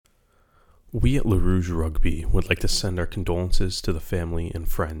We at LaRouge Rugby would like to send our condolences to the family and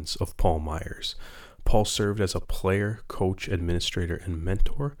friends of Paul Myers. Paul served as a player, coach, administrator, and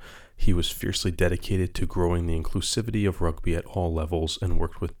mentor. He was fiercely dedicated to growing the inclusivity of rugby at all levels and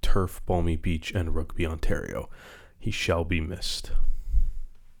worked with Turf, Balmy Beach, and Rugby Ontario. He shall be missed.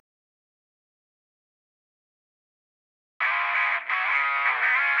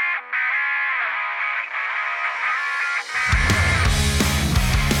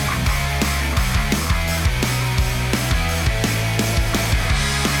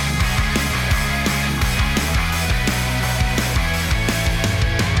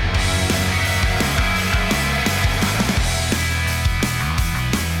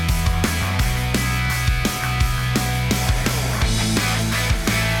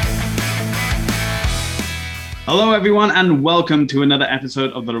 Hello, everyone, and welcome to another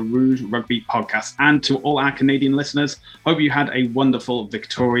episode of the Rouge Rugby Podcast. And to all our Canadian listeners, hope you had a wonderful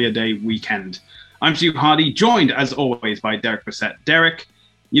Victoria Day weekend. I'm Stu Hardy, joined as always by Derek Brissett. Derek,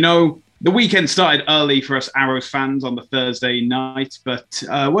 you know, the weekend started early for us Arrows fans on the Thursday night, but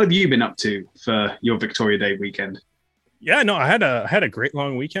what have you been up to for your Victoria Day weekend? Yeah, no, I had a great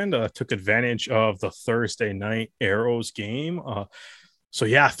long weekend. Took advantage of the Thursday night Arrows game. So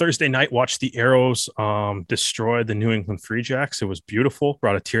yeah, Thursday night, watched the Arrows destroy the New England Free Jacks. It was beautiful,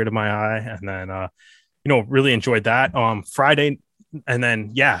 brought a tear to my eye, and then really enjoyed that. Friday, and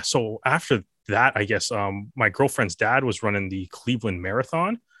then so after that, I guess my girlfriend's dad was running the Cleveland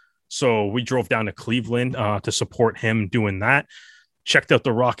Marathon, so we drove down to Cleveland to support him doing that. Checked out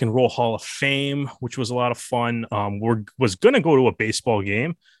the Rock and Roll Hall of Fame, which was a lot of fun. Was gonna go to a baseball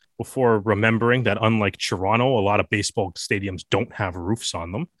game before remembering that unlike Toronto, a lot of baseball stadiums don't have roofs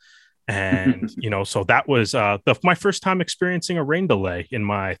on them. And, so that was my first time experiencing a rain delay in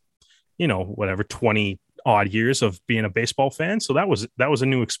my, 20 odd years of being a baseball fan. So that was a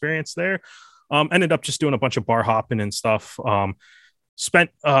new experience there. Ended up just doing a bunch of bar hopping and stuff.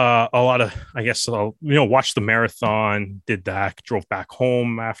 Spent a lot of, watched the marathon, did that, drove back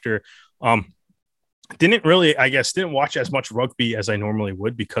home after. Didn't watch as much rugby as I normally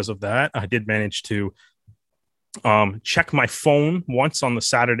would because of that. I did manage to check my phone once on the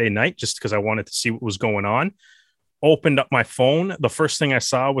Saturday night just because I wanted to see what was going on. Opened up my phone. The first thing I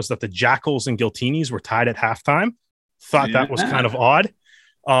saw was that the Jackals and Giltinis were tied at halftime. Thought that was kind of odd.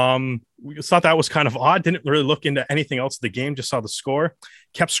 Didn't really look into anything else of the game. Just saw the score.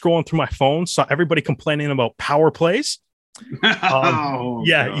 Kept scrolling through my phone. Saw everybody complaining about power plays.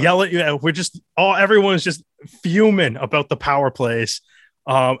 Yelling. Yeah, everyone's just fuming about the power plays.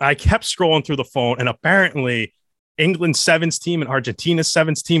 I kept scrolling through the phone, and apparently England's sevens team and Argentina's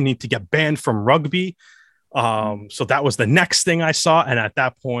sevens team need to get banned from rugby. So that was the next thing I saw, and at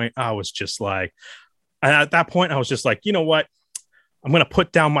that point I was just like, you know what? I'm gonna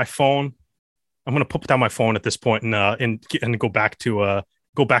put down my phone. I'm gonna put down my phone at this point and go back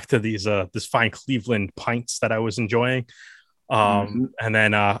to these this fine Cleveland pints that I was enjoying. And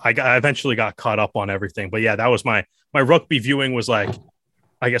then I eventually got caught up on everything. But yeah, that was my rugby viewing was like,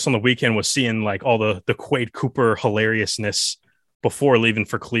 I guess on the weekend was seeing like all the Quade Cooper hilariousness before leaving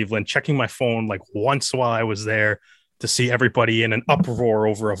for Cleveland, checking my phone like once while I was there to see everybody in an uproar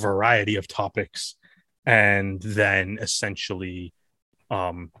over a variety of topics. And then essentially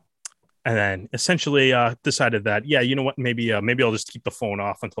decided that, you know what, maybe I'll just keep the phone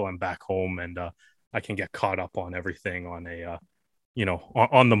off until I'm back home and I can get caught up on everything on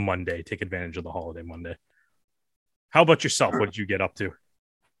on the Monday, take advantage of the holiday Monday. How about yourself? What did you get up to?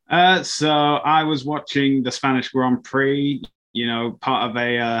 So I was watching the Spanish Grand Prix, part of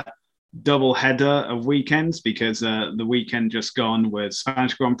a double header of weekends because the weekend just gone was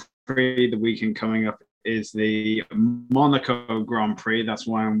Spanish Grand Prix. The weekend coming up is the Monaco Grand Prix. That's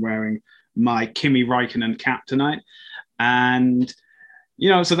why I'm wearing my Kimi Räikkönen cap tonight. And,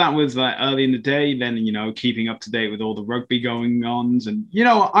 so that was early in the day, then, keeping up to date with all the rugby going on. And,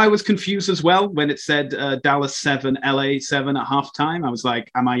 I was confused as well when it said Dallas 7, LA 7 at halftime. I was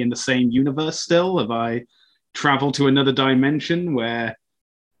like, am I in the same universe still? Have I traveled to another dimension where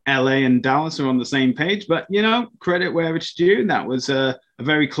LA and Dallas are on the same page? But, credit where it's due. That was a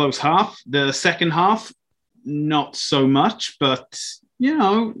very close half. The second half, not so much, but,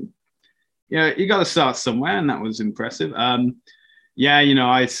 you got to start somewhere, and that was impressive.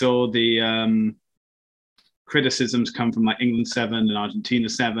 I saw the criticisms come from like England 7 and Argentina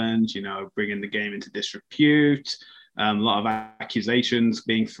 7, bringing the game into disrepute. A lot of accusations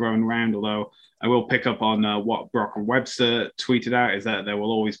being thrown around, although I will pick up on what Brock Webster tweeted out, is that there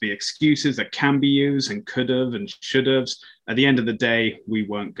will always be excuses that can be used and could have and should have. At the end of the day, we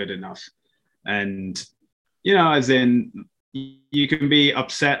weren't good enough. And, as in you can be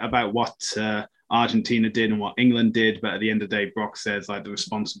upset about what Argentina did and what England did, but at the end of the day, Brock says like the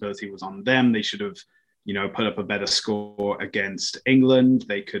responsibility was on them. They should have, put up a better score against England.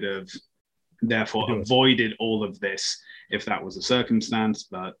 They could have therefore avoided all of this if that was a circumstance.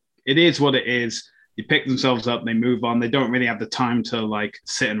 But it is what it is. They pick themselves up, they move on. They don't really have the time to like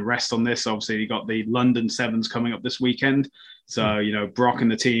sit and rest on this. Obviously, you got the London Sevens coming up this weekend. So, Brock and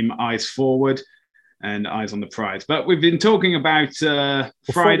the team eyes forward and eyes on the prize. But we've been talking about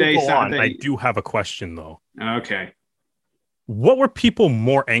Friday, Saturday. I do have a question, though. Okay. What were people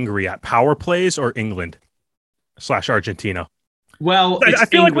more angry at, power plays or England/Argentina? Well, I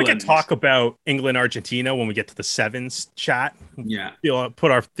feel like we can talk about England-Argentina when we get to the sevens chat. Yeah. Put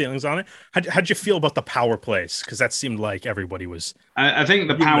our feelings on it. How'd you feel about the power plays? Because that seemed like everybody was... I think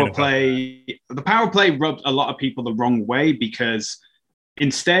the power play rubbed a lot of people the wrong way, because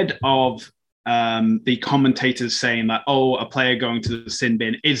instead of the commentators saying that, a player going to the sin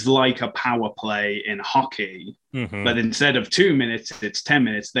bin is like a power play in hockey, but instead of 2 minutes, it's 10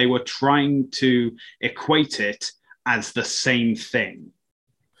 minutes, they were trying to equate it as the same thing.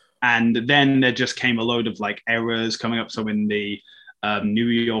 And then there just came a load of like errors coming up. So in the New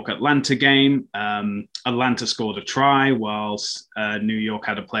York Atlanta game, Atlanta scored a try whilst New York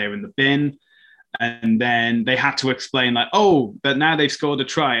had a player in the bin. And then they had to explain like, but now they've scored a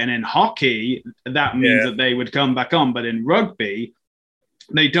try. And in hockey, that means that they would come back on. But in rugby,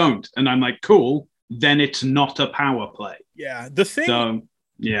 they don't. And I'm like, cool, then it's not a power play. Yeah.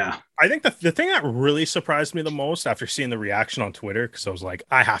 I think the thing that really surprised me the most after seeing the reaction on Twitter, because I was like,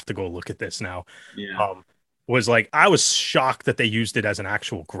 I have to go look at this now. Was like, I was shocked that they used it as an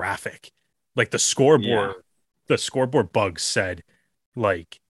actual graphic. Like the scoreboard bugs said,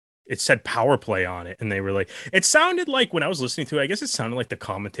 like, it said power play on it. And they were like, it sounded like when I was listening to it, I guess it sounded like the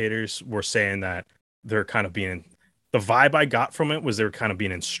commentators were saying that they're kind of the vibe I got from it was they were kind of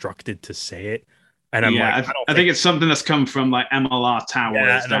being instructed to say it. And I'm like, I think it's something that's come from like MLR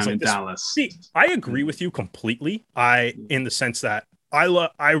Towers down in Dallas. See, I agree with you completely. In the sense that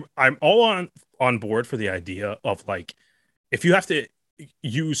I'm all on board for the idea of like, if you have to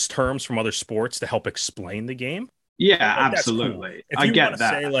use terms from other sports to help explain the game. Yeah, absolutely. Cool. I get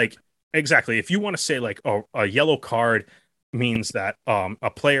that. Say like, exactly. If you want to say like, a yellow card means that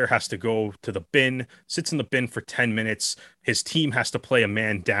a player has to go to the bin, sits in the bin for 10 minutes. His team has to play a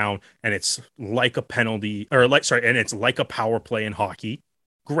man down, and it's like a penalty, and it's like a power play in hockey.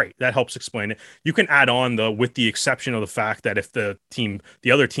 Great, that helps explain it. You can add on with the exception of the fact that if the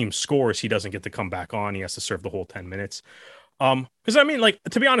other team scores, he doesn't get to come back on. He has to serve the whole 10 minutes. Because I mean, like,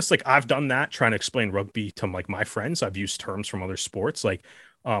 to be honest, like I've done that trying to explain rugby to like my friends. I've used terms from other sports, like.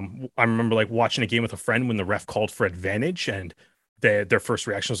 I remember like watching a game with a friend when the ref called for advantage, and their first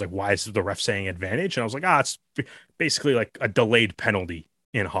reaction was like, why is the ref saying advantage? And I was like, it's basically like a delayed penalty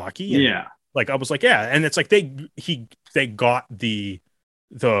in hockey. And like, I was like, and it's like they got the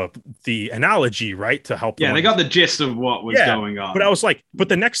analogy right to help. They got the gist of what was going on. But I was like,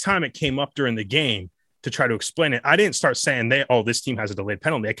 the next time it came up during the game to try to explain it, I didn't start saying this team has a delayed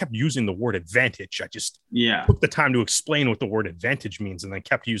penalty. I kept using the word advantage. I just took the time to explain what the word advantage means, and then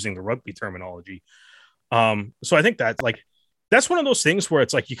kept using the rugby terminology. So I think that like that's one of those things where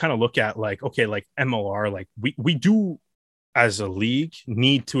it's like you kind of look at like, okay, like MLR, like we do as a league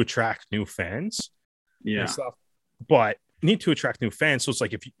need to attract new fans, and stuff, but need to attract new fans. So it's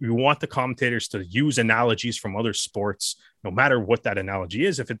like if you want the commentators to use analogies from other sports, no matter what that analogy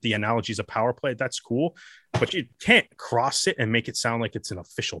is, if the analogy is a power play, that's cool, but you can't cross it and make it sound like it's an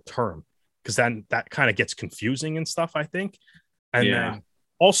official term, because then that kind of gets confusing and stuff, I think. And then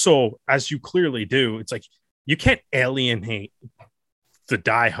also, as you clearly do, it's like you can't alienate the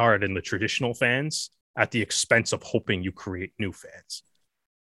diehard and the traditional fans at the expense of hoping you create new fans.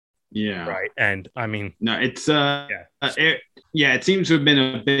 Right. And I mean, no, it's it seems to have been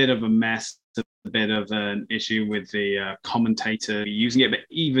a bit of a mess, a bit of an issue with the commentator using it, but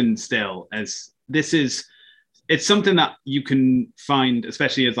even still, as it's something that you can find,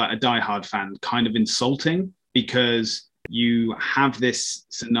 especially as like a diehard fan, kind of insulting, because you have this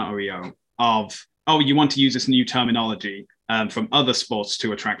scenario of, you want to use this new terminology from other sports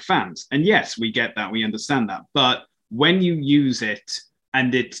to attract fans. And yes, we get that, we understand that. But when you use it,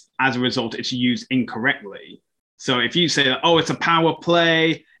 and as a result, it's used incorrectly. So if you say, it's a power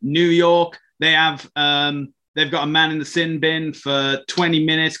play, New York, they've got a man in the sin bin for 20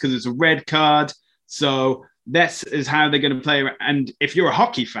 minutes because it's a red card. So this is how they're going to play. And if you're a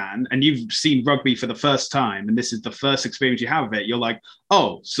hockey fan and you've seen rugby for the first time, and this is the first experience you have of it, you're like,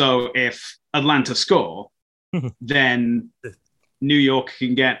 so if Atlanta score, then New York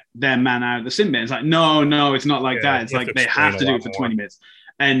can get their man out of the sin bin. It's like, no, it's not like that. It's like they have to do it for 20 minutes.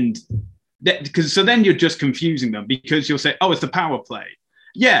 And because so then you're just confusing them, because you'll say, oh, it's the power play.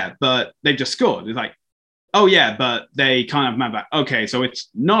 Yeah, but they've just scored. It's like, oh yeah, but they kind of map back. Okay, so it's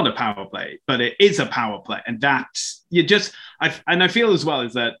not a power play, but it is a power play. And that's, I feel as well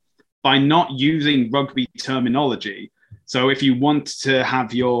is that by not using rugby terminology, so if you want to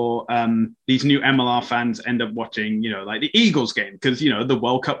have your these new MLR fans end up watching, like the Eagles game, because the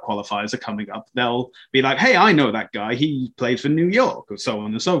World Cup qualifiers are coming up, they'll be like, hey, I know that guy, he plays for New York, or so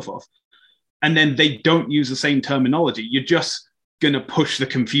on and so forth. And then they don't use the same terminology. You're just going to push the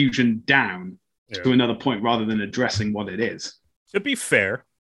confusion down to another point rather than addressing what it is. To be fair,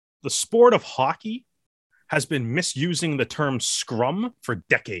 the sport of hockey has been misusing the term scrum for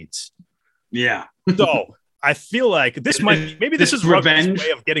decades. Yeah. So I feel like this is revenge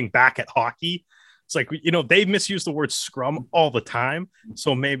way of getting back at hockey. It's like, they misuse the word scrum all the time.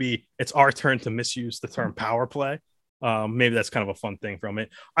 So maybe it's our turn to misuse the term power play. Maybe that's kind of a fun thing from it.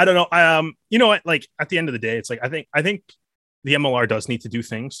 I don't know. You know what? Like at the end of the day, it's like, I think the MLR does need to do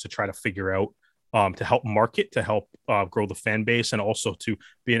things to try to figure out, to help market, to help grow the fan base, and also to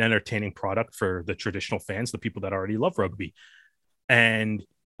be an entertaining product for the traditional fans, the people that already love rugby. And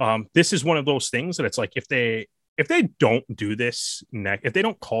this is one of those things that it's like, if they don't do this if they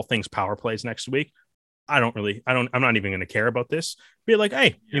don't call things power plays next week, I'm not even going to care about this. Be like,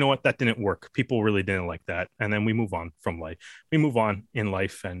 hey, you know what? That didn't work. People really didn't like that. And then we move on from life. We move on in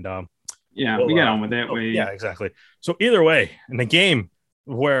life, and we get on with it. Yeah, exactly. So either way, in the game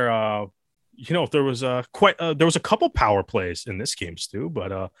where there was a couple power plays in this game, Stu,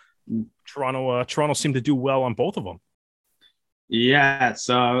 but Toronto seemed to do well on both of them. Yeah,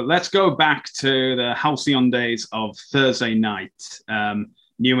 so let's go back to the halcyon days of Thursday night.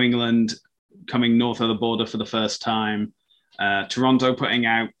 New England coming north of the border for the first time. Toronto putting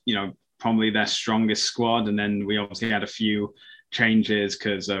out, probably their strongest squad, and then we obviously had a few changes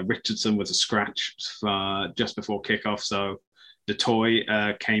because Richardson was a scratch just before kickoff, so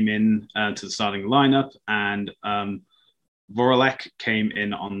DeToy came in to the starting lineup, and Vorolek came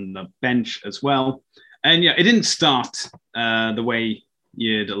in on the bench as well. And it didn't start the way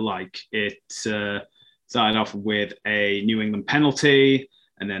you'd like. It started off with a New England penalty,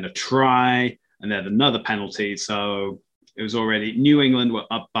 and then a try, and then another penalty. So it was already, New England were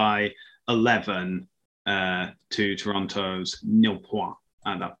up by 11 to Toronto's 0 points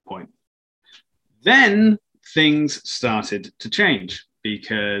at that point. Then things started to change,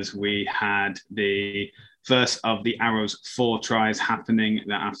 because we had the first of the Arrows 4 tries happening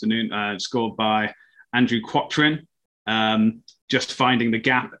that afternoon, scored by Andrew Quattrin, just finding the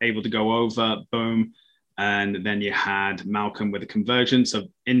gap, able to go over, boom. And then you had Malcolm with a conversion. So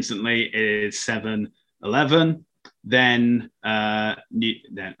instantly it is 7-11. Then I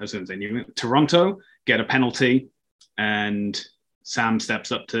was going to say Toronto get a penalty, and Sam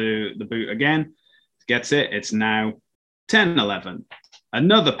steps up to the boot again, gets it. It's now 10-11.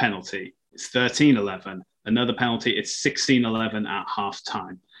 Another penalty. It's 13-11. Another penalty. It's 16-11 at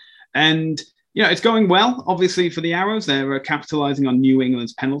halftime. And it's going well, obviously, for the Arrows. They're capitalizing on New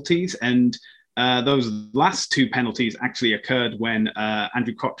England's penalties. And those last two penalties actually occurred when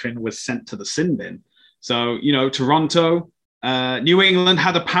Andrew Quattrin was sent to the sin bin. So, Toronto, New England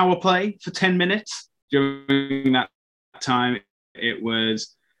had a power play for 10 minutes. During that time, it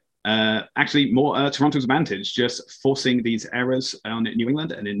was actually more Toronto's advantage, just forcing these errors on New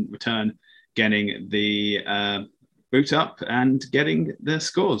England, and in return, getting the boot up and getting the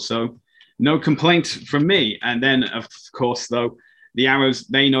scores. So, no complaint from me. And then, of course, though, the Arrows,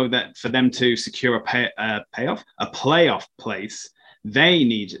 they know that for them to secure a playoff place, they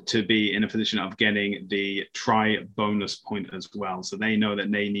need to be in a position of getting the try bonus point as well. So they know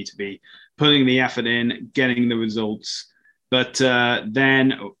that they need to be putting the effort in, getting the results. But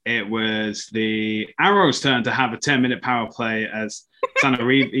then it was the Arrows' turn to have a 10-minute power play as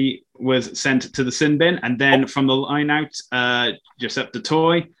Sanarivi was sent to the sin bin. And then from the line out, Giuseppe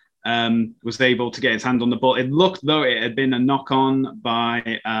DeToy was able to get his hand on the ball. It looked though it had been a knock-on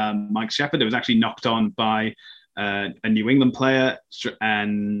by Mike Shepard. It was actually knocked on by a New England player,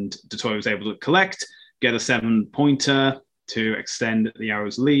 and DeToy was able to collect, get a 7-pointer to extend the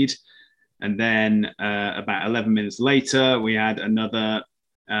Arrows' lead. And then about 11 minutes later, we had another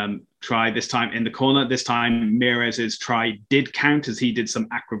try, this time in the corner. This time, Mirez's try did count, as he did some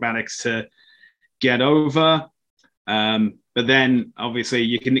acrobatics to get over. But then, obviously,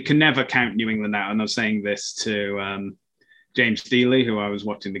 you can never count New England out. And I was saying this to James Dealey, who I was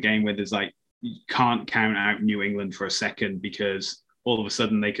watching the game with, is like, you can't count out New England for a second, because all of a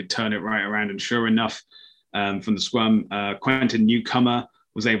sudden they could turn it right around. And sure enough, from the scrum. Quentin Newcomer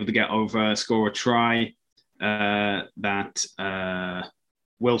was able to get over, score a try that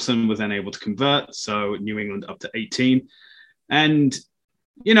Wilson was then able to convert. So New England up to 18. And,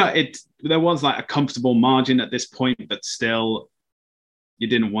 there was like a comfortable margin at this point, but still you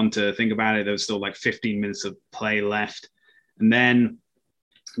didn't want to think about it. There was still like 15 minutes of play left. And then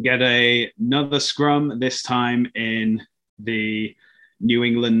get another scrum, this time in the New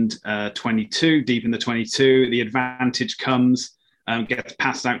England 22, deep in the 22. The advantage comes, gets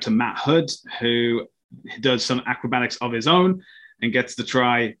passed out to Matt Hood, who does some acrobatics of his own and gets the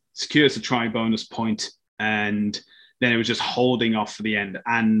try, secures the try bonus point, and then it was just holding off for the end.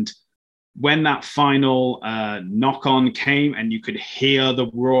 And when that final knock-on came and you could hear the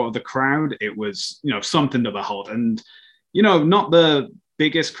roar of the crowd, it was, something to behold. And, not the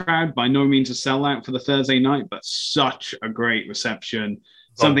biggest crowd, by no means a sellout for the Thursday night, but such a great reception.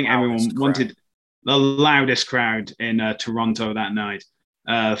 Something everyone wanted. The loudest crowd in Toronto that night.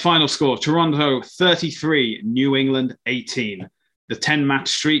 Final score, Toronto 33, New England 18. The 10-match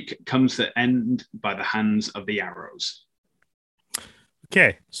streak comes to end by the hands of the Arrows.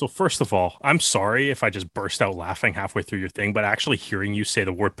 Okay, so first of all, I'm sorry if I just burst out laughing halfway through your thing, but actually hearing you say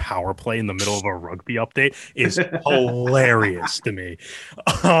the word power play in the middle of a rugby update is hilarious to me.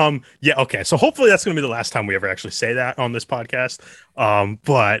 Yeah, okay, so hopefully that's going to be the last time we ever actually say that on this podcast.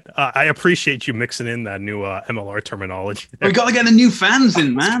 But I appreciate you mixing in that new MLR terminology. We got to get the new fans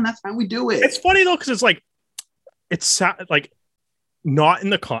in, man. That's how we do it. It's funny though, because it's like not in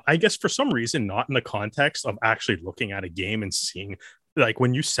the I guess for some reason not in the context of actually looking at a game and seeing. Like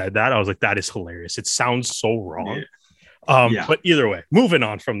when you said that, I was like, that is hilarious. It sounds so wrong. Yeah. But either way, moving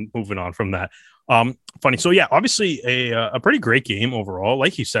on from that. Funny. So yeah, obviously a pretty great game overall.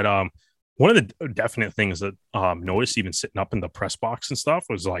 Like you said, one of the definite things that noticed even sitting up in the press box and stuff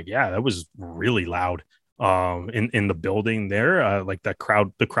was like, yeah, that was really loud in the building there. Like the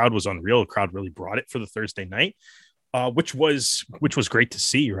crowd was unreal. The crowd really brought it for the Thursday night, which was great to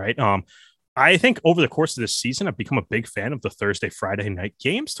see. Right. I think over the course of this season, I've become a big fan of the Thursday, Friday night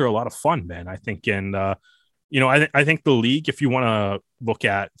games. They're a lot of fun, man. I think, and I think the league, if you want to look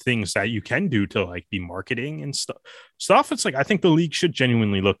at things that you can do to like be marketing and stuff, it's like I think the league should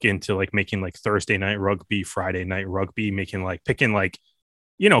genuinely look into like making like Thursday night rugby, Friday night rugby, picking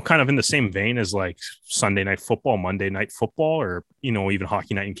kind of in the same vein as like Sunday night football, Monday night football, or even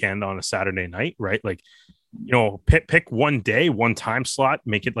hockey night in Canada on a Saturday night, right? Like. Pick one day, one time slot,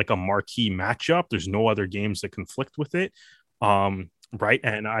 make it like a marquee matchup. There's no other games that conflict with it. Right.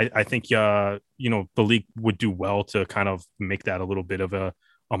 And I think, the league would do well to kind of make that a little bit of a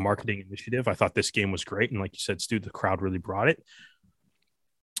marketing initiative. I thought this game was great. And like you said, Stu, the crowd really brought it.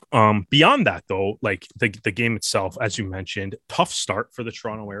 Beyond that, though, like the game itself, as you mentioned, tough start for the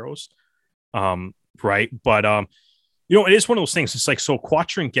Toronto Arrows. Right. But, it is one of those things. It's like, so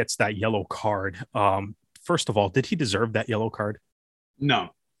Quattrin gets that yellow card. First of all, did he deserve that yellow card?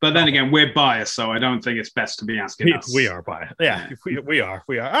 No. But then again, we're biased, so I don't think it's best to be asking us. We are biased. Yeah, we are.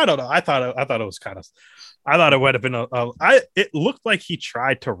 I don't know. I thought it was kind of. I thought it would have been it looked like he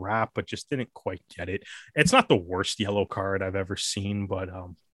tried to wrap, but just didn't quite get it. It's not the worst yellow card I've ever seen, but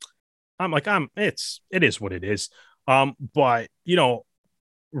it is what it is. But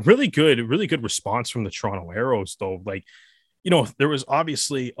really good response from the Toronto Arrows, though. Like, there was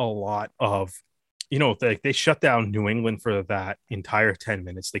obviously a lot of. They shut down New England for that entire 10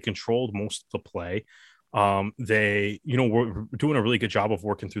 minutes. They controlled most of the play. They, were doing a really good job of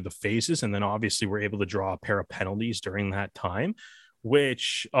working through the phases. And then obviously were able to draw a pair of penalties during that time,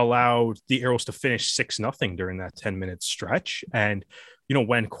 which allowed the Arrows to finish 6-0 during that 10-minute stretch. And,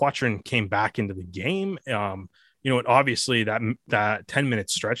 when Quattrin came back into the game, obviously that 10-minute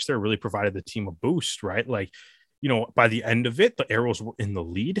stretch there really provided the team a boost, right? Like, by the end of it, the Arrows were in the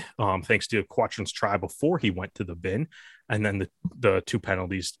lead, thanks to Quattrin's try before he went to the bin, and then the two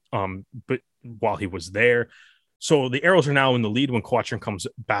penalties, but while he was there. So the Arrows are now in the lead when Quattrin comes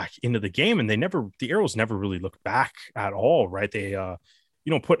back into the game, and the Arrows never really looked back at all, right? They,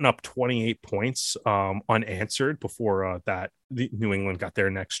 putting up 28 points unanswered before the New England got their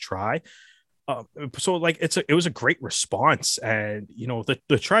next try. So like it was a great response, and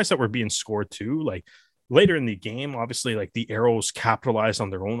the tries that were being scored too, like. Later in the game, obviously, like the Arrows capitalized on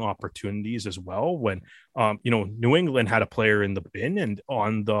their own opportunities as well. When, New England had a player in the bin, and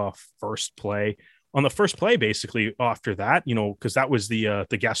on the first play, basically after that, because that was the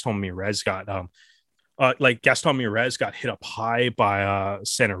Gaston Mirez Gaston Mirez got hit up high by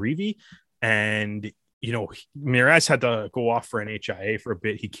Sanarivi, and Mirez had to go off for an HIA for a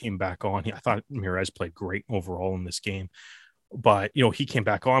bit. He came back on. I thought Mirez played great overall in this game, but he came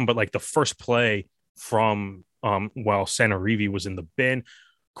back on. But like the first play from while Santorivi was in the bin.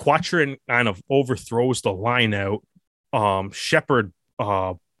 Quattrin kind of overthrows the line out. Shepard,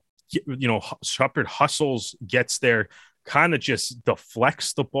 Shepard hustles, gets there, kind of just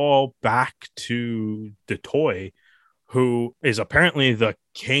deflects the ball back to DeToy, who is apparently the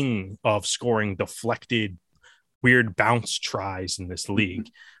king of scoring deflected, weird bounce tries in this league.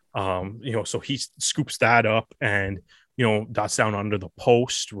 So he scoops that up and, dots down under the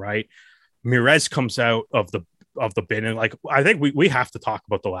post, right? Mirez comes out of the bin, and like, I think we have to talk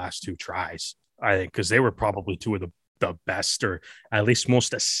about the last two tries, I think, because they were probably two of the best, or at least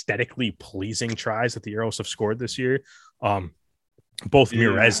most aesthetically pleasing tries that the Arrows have scored this year. Both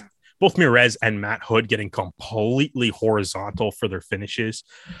Mirez and Matt Hood getting completely horizontal for their finishes,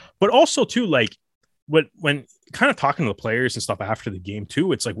 but also too, like, when kind of talking to the players and stuff after the game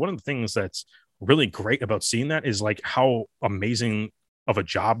too, it's like one of the things that's really great about seeing that is like how amazing of a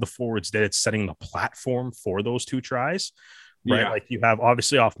job the forwards did at setting the platform for those two tries, right? Like, you have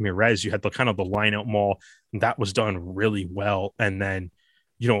obviously off Mirez, you had the kind of the line out maul, and that was done really well. And then,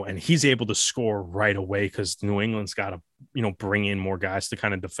 and he's able to score right away because New England's got to, bring in more guys to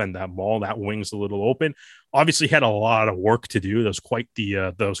kind of defend that maul. That wing's a little open. Obviously had a lot of work to do. That was quite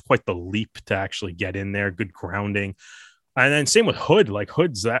the leap to actually get in there. Good grounding. And then same with Hood, like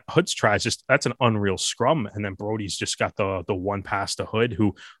Hood's tries, just that's an unreal scrum. And then Brody's just got the one pass to Hood,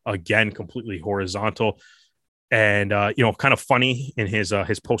 who again, completely horizontal. And, kind of funny in his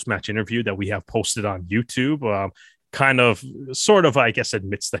post-match interview that we have posted on YouTube, sort of, I guess,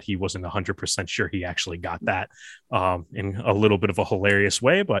 admits that he wasn't 100% sure he actually got that in a little bit of a hilarious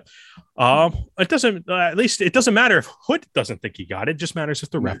way. But it doesn't matter if Hood doesn't think he got it. It just matters if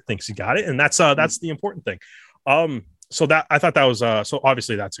the ref thinks he got it. And that's the important thing. So that, I thought that was so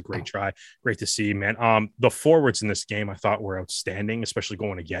obviously that's a great try. Great to see, man. The forwards in this game I thought were outstanding, especially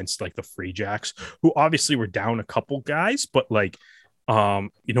going against like the Free Jacks, who obviously were down a couple guys, but like, I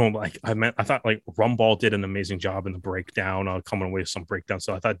thought like Rumball did an amazing job in the breakdown, coming away with some breakdown.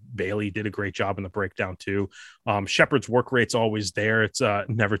 So I thought Bailey did a great job in the breakdown too. Shepard's work rate's always there. It's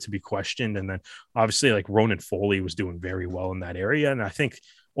never to be questioned. And then obviously like Ronan Foley was doing very well in that area. And I think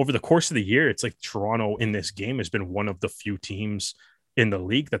over the course of the year, it's like Toronto in this game has been one of the few teams in the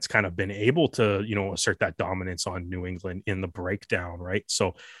league that's kind of been able to, assert that dominance on New England in the breakdown. Right.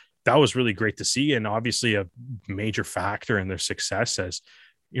 So that was really great to see. And obviously a major factor in their success, as,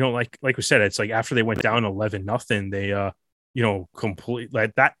 like we said, it's like after they went down 11-0, they, complete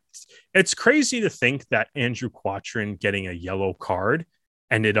like that. It's crazy to think that Andrew Quattrin getting a yellow card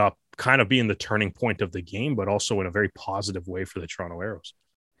ended up kind of being the turning point of the game, but also in a very positive way for the Toronto Arrows.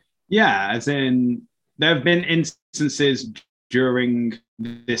 Yeah, as in there have been instances during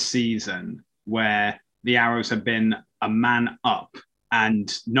this season where the Arrows have been a man up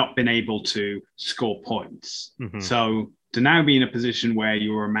and not been able to score points. Mm-hmm. So to now be in a position where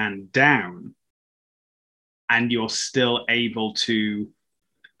you're a man down and you're still able to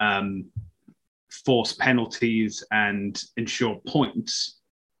force penalties and ensure points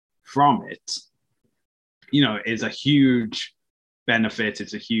from it, is a huge benefit.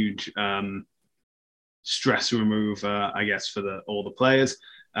 It's a huge stress remover, I guess, for all the players.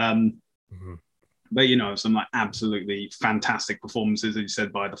 Mm-hmm. But, some like absolutely fantastic performances, as you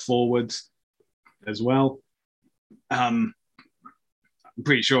said, by the forwards as well. I'm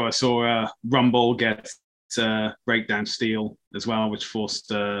pretty sure I saw Rumble get breakdown steal as well, which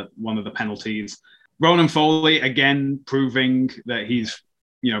forced one of the penalties. Ronan Foley, again, proving that he's,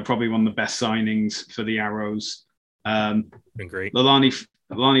 probably one of the best signings for the Arrows. Been great. Lalani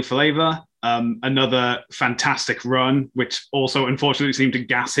Faleva, another fantastic run, which also unfortunately seemed to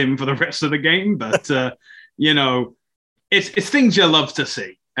gas him for the rest of the game. But it's things you love to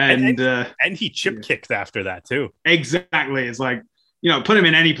see, and he chip kicked after that too. Exactly, it's like put him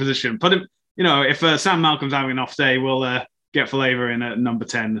in any position. Put him, if Sam Malcolm's having an off day, we'll get Faleva in at number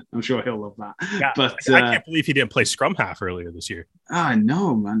 10. I'm sure he'll love that. Yeah, but I can't believe he didn't play scrum half earlier this year. I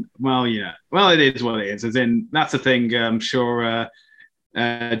know, man. Well, yeah. Well, it is what it is. As in, that's the thing. I'm sure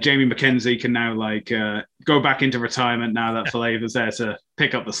Jamie McKenzie can now go back into retirement now that Faleva's there to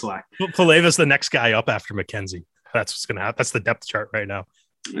pick up the slack. Faleva's the next guy up after McKenzie. That's what's going to happen. That's the depth chart right now.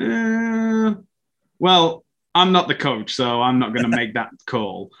 Well, I'm not the coach, so I'm not going to make that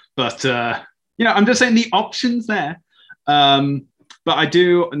call. But, I'm just saying the options there. But I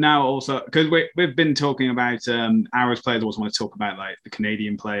do now also, because we've been talking about Arrows players. I also want to talk about like the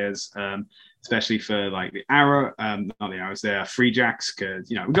Canadian players, especially for like the Arrow, not the Arrows, they're Free Jacks, because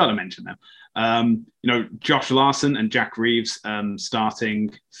we've got to mention them. Josh Larson and Jack Reeves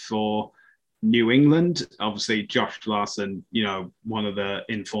starting for New England. Obviously, Josh Larson, one of the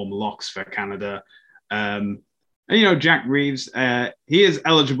informed locks for Canada. And, Jack Reeves, he is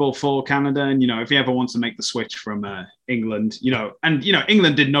eligible for Canada. And, if he ever wants to make the switch from England,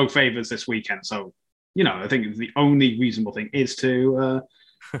 England did no favors this weekend. So, I think the only reasonable thing is to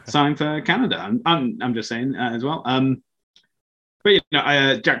sign for Canada. I'm just saying as well. But,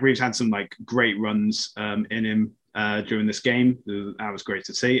 Jack Reeves had some great runs in him during this game. That was great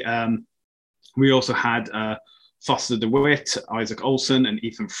to see. We also had Foster DeWitt, Isaac Olson, and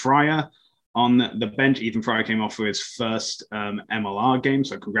Ethan Fryer on the bench. Ethan Fryer came off for his first MLR game,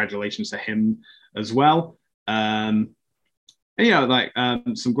 so congratulations to him as well. And,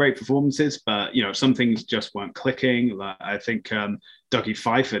 some great performances, but some things just weren't clicking. I think Dougie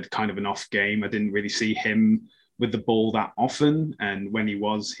Fife had kind of an off game. I didn't really see him with the ball that often, and when he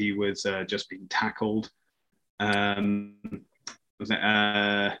was just being tackled.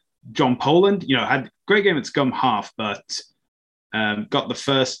 John Poland, had a great game at scum half, but got the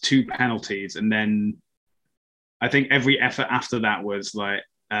first 2 penalties, and then I think every effort after that was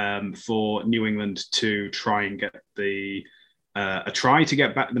for New England to try and get a try to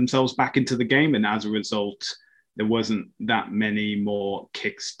get themselves back into the game, and as a result, there wasn't that many more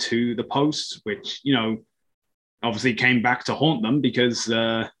kicks to the post, which obviously came back to haunt them because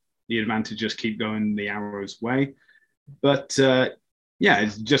the advantage just keep going the Arrows' way. But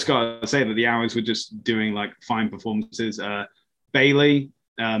it's just got to say that the Arrows were just doing fine performances. Bailey,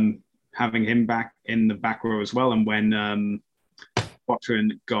 having him back in the back row as well. And when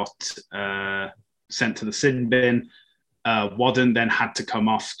Quattrin got sent to the sin bin, Wadden then had to come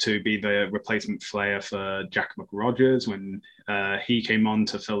off to be the replacement player for Jack McRogers when he came on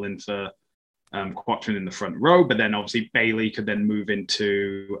to fill in for Quattrin in the front row. But then obviously Bailey could then move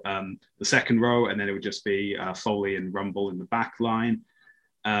into the second row, and then it would just be Foley and Rumble in the back line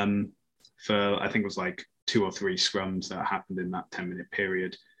for, I think it was 2 or 3 scrums that happened in that 10-minute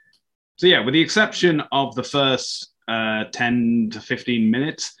period. So with the exception of the first 10 to 15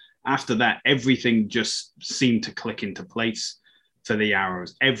 minutes, after that, everything just seemed to click into place for the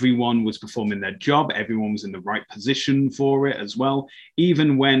Arrows. Everyone was performing their job. Everyone was in the right position for it as well.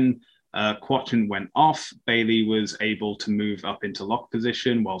 Even when Quattrin went off, Bailey was able to move up into lock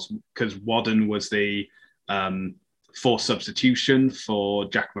position, because Wadden was the forced substitution for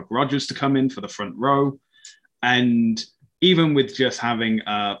Jack McRogers to come in for the front row. And even with just having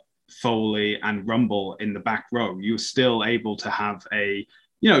Foley and Rumble in the back row, you were still able to have a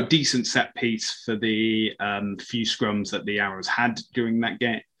decent set piece for the few scrums that the Arrows had during that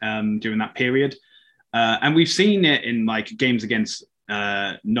game, during that period. And we've seen it in games against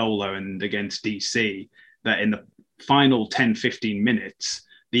NOLA and against DC, that in the final 10, 15 minutes,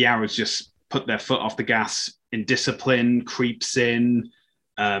 the Arrows just put their foot off the gas in discipline, creeps in,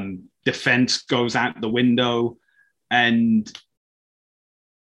 defense goes out the window. And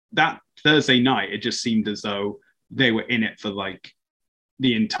that Thursday night, it just seemed as though they were in it for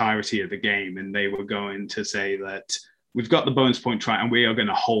the entirety of the game. And they were going to say that we've got the bonus point try and we are going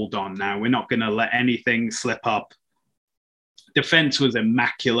to hold on now. We're not going to let anything slip up. Defense was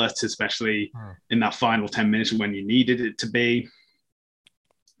immaculate, especially in that final 10 minutes when you needed it to be.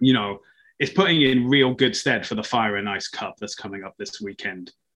 It's putting in real good stead for the Fire and Ice Cup that's coming up this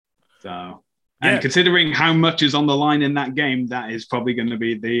weekend. So, and considering how much is on the line in that game, that is probably going to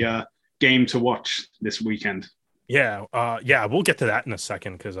be the game to watch this weekend. Yeah, we'll get to that in a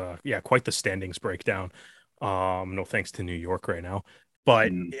second because, quite the standings breakdown. No thanks to New York right now.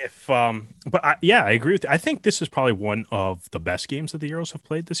 But I agree with you. I think this is probably one of the best games that the Arrows have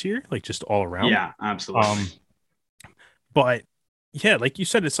played this year, just all around. Yeah, absolutely. But like you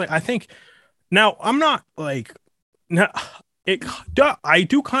said, it's I think now I'm not I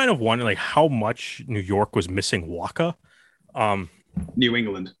do kind of wonder how much New York was missing Waka. New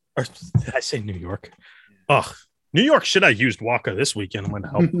England. Or did I say New York? Ugh. New York should have used Waka this weekend. I'm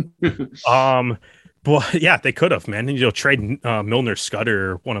going to help. But yeah, they could have, man. And, trade Milner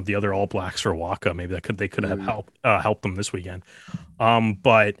Scudder, one of the other All Blacks, for Waka. Maybe they could have helped them this weekend.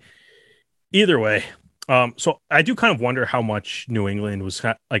 But either way, so I do kind of wonder how much New England was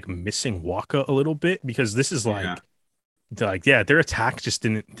missing Waka a little bit, because this is their attack just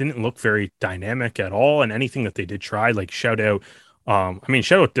didn't look very dynamic at all, and anything that they did try, shout out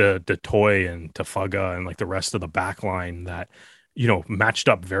to Toy and to Fuga and the rest of the back line that matched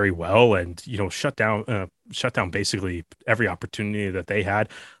up very well and shut down basically every opportunity that they had.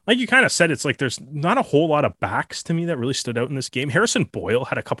 Like you kind of said, it's there's not a whole lot of backs to me that really stood out in this game. Harrison Boyle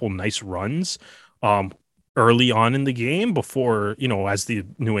had a couple nice runs early on in the game before as the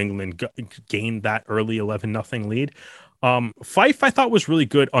New England gained that early 11-0 lead. Fife I thought was really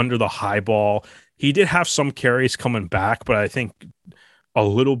good under the high ball. He did have some carries coming back, but I think a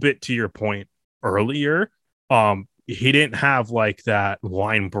little bit to your point, earlier, he didn't have like that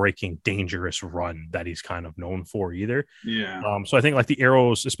line breaking dangerous run that he's kind of known for either. Yeah. So I think like the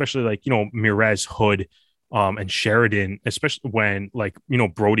Arrows, especially like, Mirez, Hood, and Sheridan, especially when like,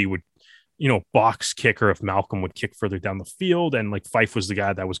 Brody would, box kick, or if Malcolm would kick further down the field, and like Fife was the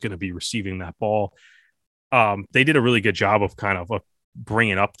guy that was going to be receiving that ball. They did a really good job of kind of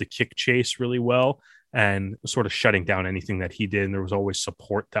bringing up the kick chase really well and sort of shutting down anything that he did. And there was always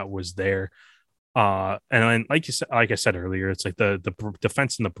support that was there. And then, like I said earlier, it's like the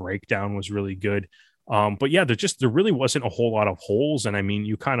defense and the breakdown was really good. But yeah, there really wasn't a whole lot of holes. And I mean,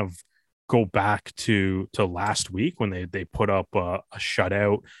 you kind of go back to last week when they put up a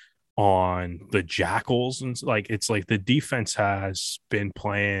shutout on the Jackals, and like it's like the defense has been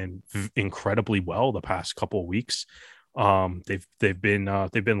playing incredibly well the past couple of weeks. They've been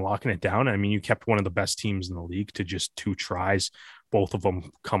locking it down. I mean, you kept one of the best teams in the league to just 2 tries, both of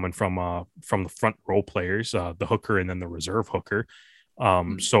them coming from the front row players, the hooker and then the reserve hooker.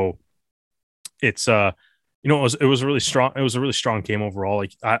 So it's it was a really strong. It was a really strong game overall.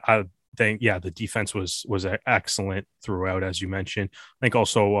 Like I think, yeah, the defense was excellent throughout, as you mentioned. I think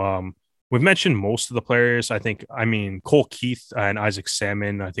also we've mentioned most of the players. I mean, Cole Keith and Isaac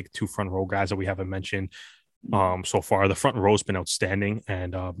Salmon, I think 2 front row guys that we haven't mentioned so far. The front row's been outstanding,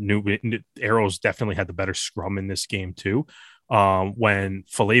 and New Arrows definitely had the better scrum in this game too. When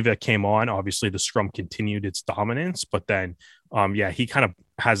Faleva came on, obviously the scrum continued its dominance, but then he kind of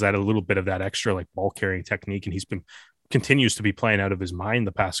has that a little bit of that extra like ball carrying technique, and continues to be playing out of his mind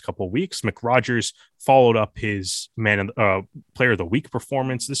the past couple of weeks. McRogers followed up his player of the week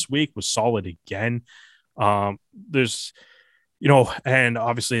performance this week, was solid again. There's, and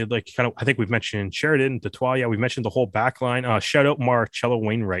obviously like kind of, I think we've mentioned Sheridan, Detroit. Yeah, we mentioned the whole back line. Shout out Marcello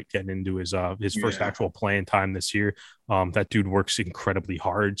Wainwright getting into his first actual playing time this year. That dude works incredibly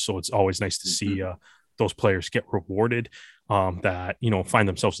hard. So it's always nice to see those players get rewarded. That find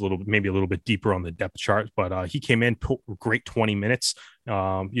themselves maybe a little bit deeper on the depth chart, but he came in great 20 minutes.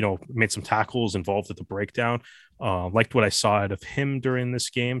 Made some tackles, involved with the breakdown. Liked what I saw out of him during this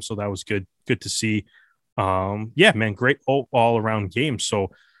game, so that was good to see. Great all around game.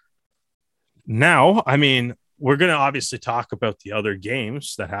 So now, I mean, we're gonna obviously talk about the other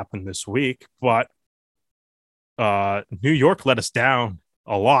games that happened this week, but New York let us down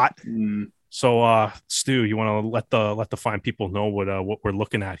a lot. So, Stu, you want to let the fine people know what we're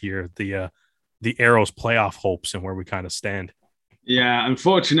looking at here, the Arrows playoff hopes and where we kind of stand. Yeah,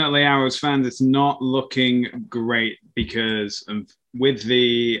 unfortunately, Arrows fans, it's not looking great because with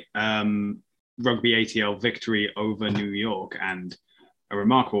the Rugby ATL victory over New York, and a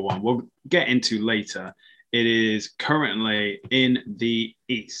remarkable one we'll get into later, it is currently in the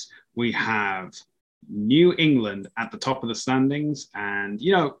East. We have New England at the top of the standings, and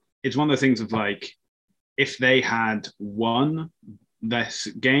it's one of the things of like, if they had won this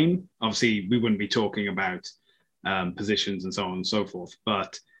game, obviously we wouldn't be talking about positions and so on and so forth,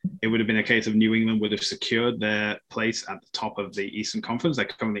 but it would have been a case of New England would have secured their place at the top of the Eastern Conference. They're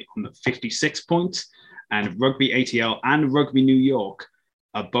currently on the 56 points, and Rugby ATL and Rugby New York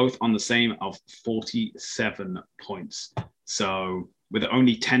are both on the same of 47 points. So with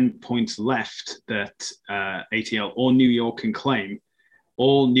only 10 points left that ATL or New York can claim,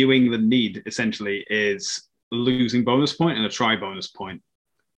 all New England need essentially is a losing bonus point and a try bonus point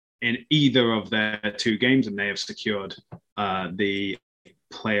in either of their 2 games, and they have secured the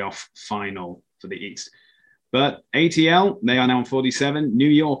playoff final for the East. But ATL, they are now on 47. New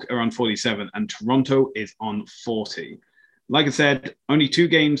York are on 47, and Toronto is on 40. Like I said, only 2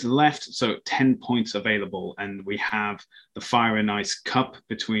 games left, so 10 points available, and we have the Fire and Ice Cup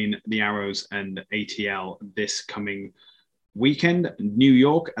between the Arrows and ATL this coming weekend. New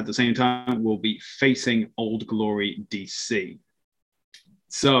York, at the same time, will be facing Old Glory DC.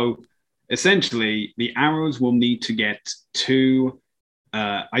 So essentially, the Arrows will need to get 2,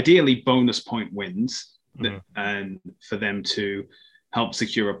 ideally bonus point wins, and for them to help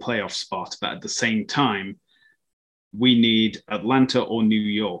secure a playoff spot. But at the same time, we need Atlanta or New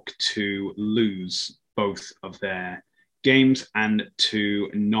York to lose both of their games and to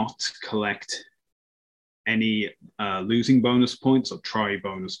not collect any losing bonus points or try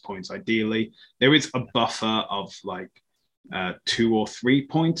bonus points. Ideally, there is a buffer of like 2 or 3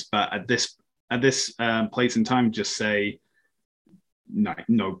 points, but at this place in time, just say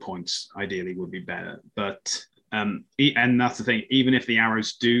no points ideally would be better. But and that's the thing, even if the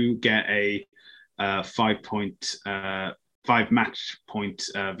Arrows do get a 5 match point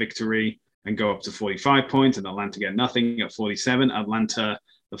victory and go up to 45 points, and Atlanta get nothing at 47, Atlanta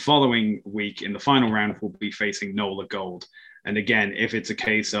the following week in the final round will be facing NOLA Gold. And again, if it's a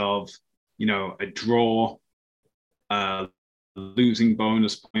case of a draw, losing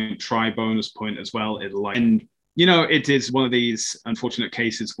bonus point, try bonus point as well. And it is one of these unfortunate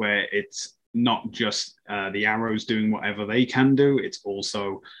cases where it's not just the Arrows doing whatever they can do. It's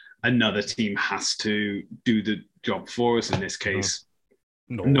also another team has to do the job for us. In this case,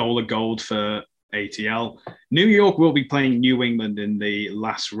 Nola Gold for ATL. New York will be playing New England in the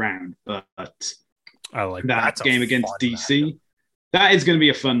last round, but I like that game against DC. Matchup. That is going to be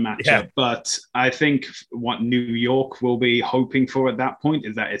a fun matchup, but I think what New York will be hoping for at that point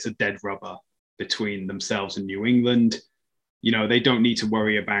is that it's a dead rubber between themselves and New England. They don't need to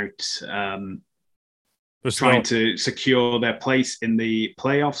worry about trying to secure their place in the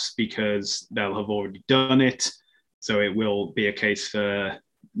playoffs because they'll have already done it. So it will be a case for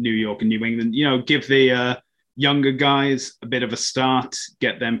New York and New England, give the younger guys a bit of a start,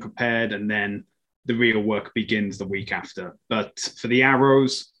 get them prepared, and then the real work begins the week after. But for the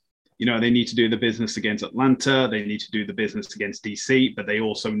Arrows, they need to do the business against Atlanta. They need to do the business against DC, but they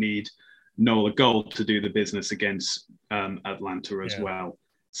also need Nola Gold to do the business against Atlanta as well.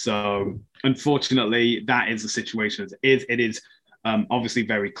 So unfortunately, that is the situation as it is. It is obviously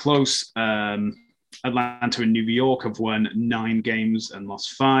very close. Atlanta and New York have won 9 games and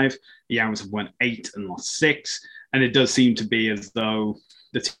lost 5. The Arrows have won 8 and lost 6. And it does seem to be as though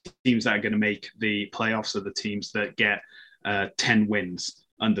the teams that are going to make the playoffs are the teams that get 10 wins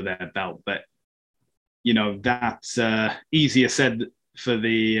under their belt. But, that's easier said for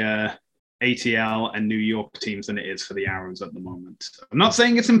the ATL and New York teams than it is for the Arrows at the moment. I'm not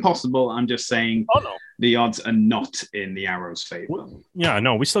saying it's impossible. I'm just saying the odds are not in the Arrows' favor. Yeah,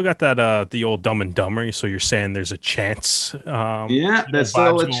 no, we still got that the old Dumb and Dumber. So you're saying there's a chance. There's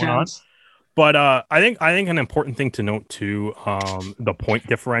still a chance. On. But I think an important thing to note too, the point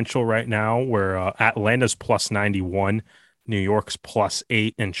differential right now, where Atlanta's plus 91, New York's plus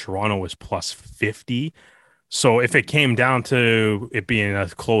 8, and Toronto is plus 50. So if it came down to it being a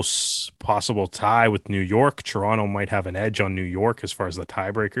close possible tie with New York, Toronto might have an edge on New York as far as the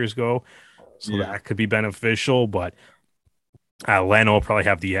tiebreakers go. So that could be beneficial, but Atlanta will probably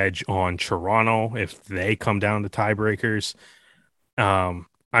have the edge on Toronto if they come down to tiebreakers.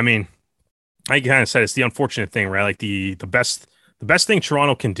 I mean, I kind of said it's the unfortunate thing, right? Like the best thing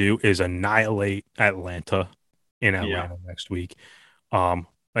Toronto can do is annihilate Atlanta in Atlanta next week. Like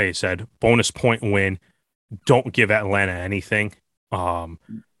I said, bonus point win. Don't give Atlanta anything.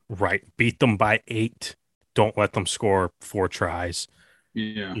 Right. Beat them by 8. Don't let them score 4 tries.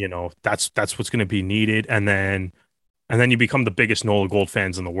 Yeah. That's what's going to be needed. And then you become the biggest Nola Gold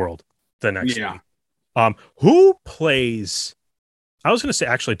fans in the world the next week. Who plays? I was going to say,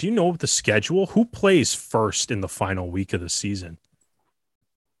 actually, do you know the schedule? Who plays first in the final week of the season?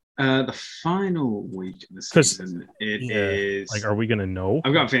 The final week of the season, it is. Like, are we going to know?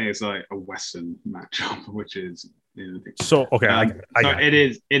 I've got a feeling it's like a Western matchup, which is. So, okay.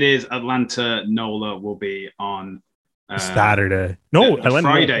 It is Atlanta Nola will be on Saturday. No,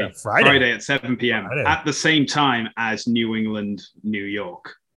 Friday at 7 p.m. at the same time as New England, New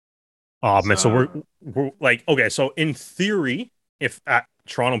York. Oh, man. So we're like, okay. So in theory, if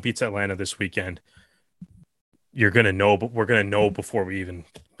Toronto beats Atlanta this weekend, you're gonna know, but we're gonna know before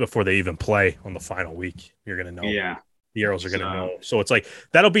they even play on the final week. You're gonna know. Yeah, the Arrows are gonna know. So it's like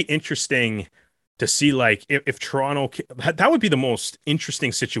that'll be interesting to see. Like if Toronto, that would be the most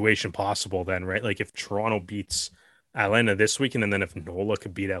interesting situation possible. Then, right? Like if Toronto beats Atlanta this weekend, and then if Nola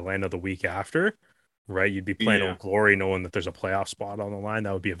could beat Atlanta the week after, right? You'd be playing Old Glory, knowing that there's a playoff spot on the line.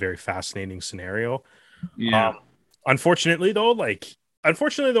 That would be a very fascinating scenario. Yeah. Unfortunately, though,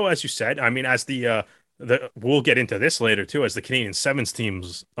 as you said, I mean, as we'll get into this later too, as the Canadian Sevens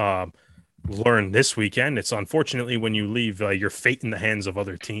teams learn this weekend, it's unfortunately when you leave your fate in the hands of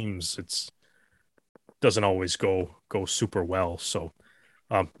other teams, doesn't always go super well. So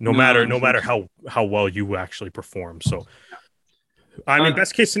no matter how well you actually perform. So I mean,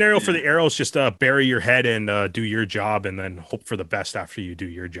 best case scenario for the Arrows, just bury your head and do your job, and then hope for the best after you do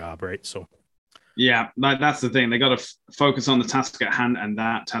your job, right? So. Yeah, that's the thing. They got to focus on the task at hand, and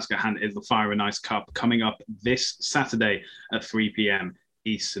that task at hand is the Fire and Ice Cup coming up this Saturday at 3 p.m.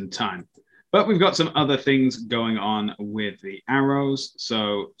 Eastern Time. But we've got some other things going on with the Arrows.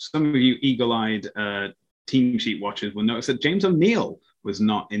 So some of you eagle-eyed team sheet watchers will notice that James O'Neill was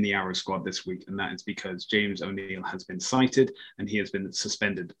not in the Arrow squad this week, and that is because James O'Neill has been cited and he has been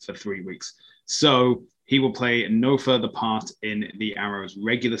suspended for 3 weeks. So he will play no further part in the Arrows'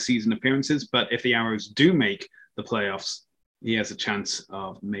 regular season appearances, but if the Arrows do make the playoffs, he has a chance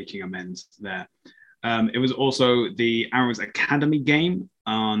of making amends there. It was also the Arrows Academy game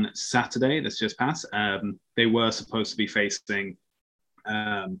on Saturday that's just passed. They were supposed to be facing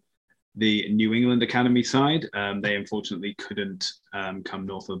the New England Academy side. They unfortunately couldn't come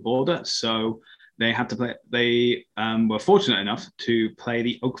north of the border, so they had to play. They were fortunate enough to play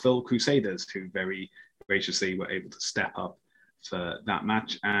the Oakville Crusaders, who very graciously were able to step up for that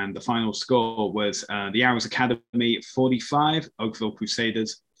match. And the final score was the Arrows Academy 45, Oakville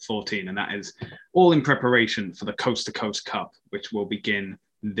Crusaders 14, and that is all in preparation for the Coast to Coast Cup, which will begin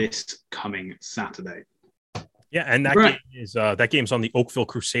this coming Saturday. Yeah, and that game's on the Oakville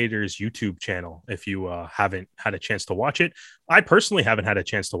Crusaders YouTube channel. If you haven't had a chance to watch it, I personally haven't had a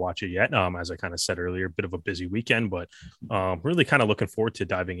chance to watch it yet. As I kind of said earlier, a bit of a busy weekend, but really kind of looking forward to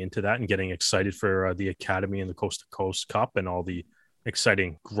diving into that and getting excited for the Academy and the Coast to Coast Cup and all the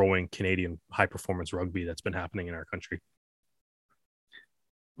exciting, growing Canadian high performance rugby that's been happening in our country.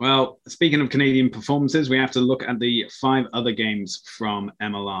 Well, speaking of Canadian performances, we have to look at the 5 other games from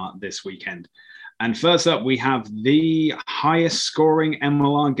MLR this weekend. And first up, we have the highest scoring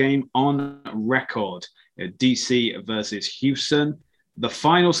MLR game on record, DC versus Houston. The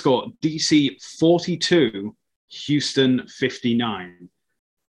final score, DC 42, Houston 59.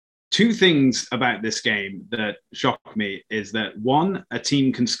 2 things about this game that shocked me is that 1, a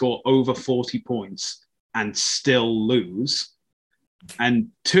team can score over 40 points and still lose. And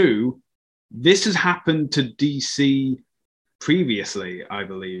 2, this has happened to DC previously, I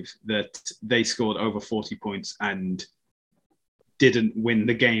believe, that they scored over 40 points and didn't win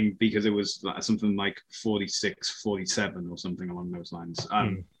the game because it was something like 46-47 or something along those lines.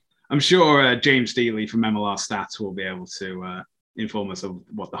 I'm sure James Dealey from MLR Stats will be able to inform us of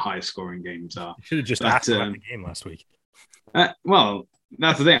what the highest scoring games are. You should have just asked about the game last week. Well,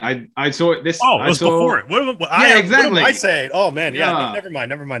 that's the thing. I saw it this. Oh, it was before it. Exactly. What am I saying? Oh man, yeah.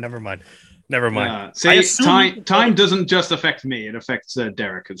 Never mind. See, time doesn't just affect me; it affects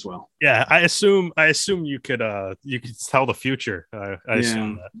Derek as well. Yeah, I assume you could tell the future. I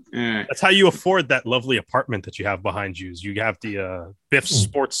assume that. Yeah. That's how you afford that lovely apartment that you have behind you. Is you have the Biff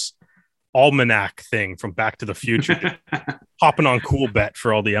Sports Almanac thing from Back to the Future, hopping on Cool Bet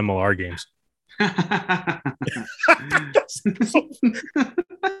for all the MLR games.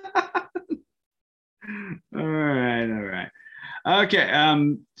 All right. Okay,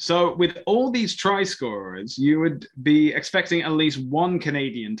 so with all these try scorers, you would be expecting at least one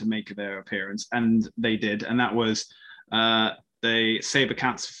Canadian to make their appearance, and they did, and that was the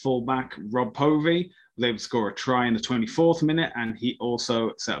Sabercats fullback, Rob Povey, was able to score a try in the 24th minute, and he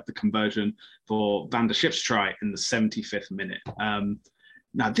also set up the conversion for Van der Schip's try in the 75th minute.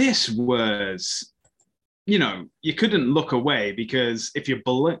 Now, this was, you couldn't look away because if you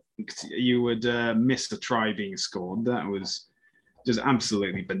blinked, you would miss a try being scored. That was just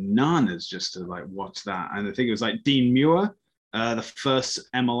absolutely bananas just to watch that. And I think it was Dean Muir, the first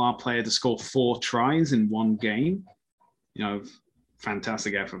MLR player to score 4 tries in one game.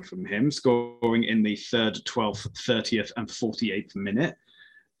 Fantastic effort from him, scoring in the 3rd, 12th, 30th, and 48th minute.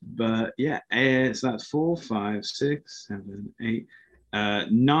 But yeah, so that's 4, 5, 6, 7, 8.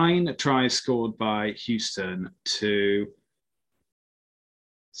 9 tries scored by Houston to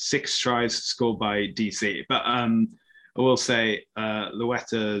 6 tries scored by DC. But I will say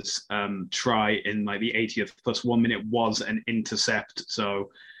Lueta's try in the 80th plus 1 minute was an intercept. So,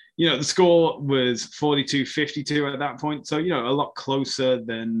 the score was 42-52 at that point. So, a lot closer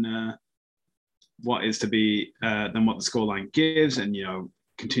than what is to be than what the scoreline gives, and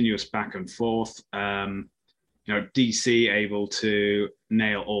continuous back and forth. DC able to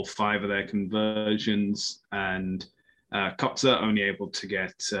nail all 5 of their conversions, and Kotzer only able to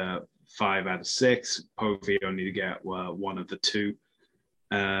get 5 out of 6. Povey only to get 1 of the 2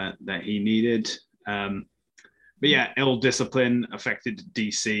 that he needed. But yeah, ill discipline affected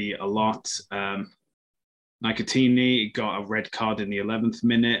DC a lot. Nicotini got a red card in the 11th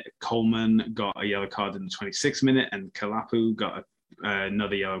minute. Coleman got a yellow card in the 26th minute, and Kalapu got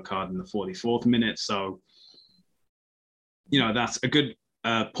another yellow card in the 44th minute. So, that's a good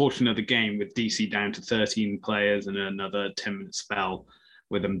portion of the game with DC down to 13 players and another 10-minute spell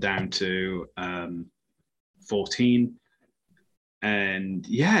with them down to 14. And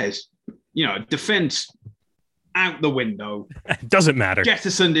yeah, it's, defense out the window. Doesn't matter.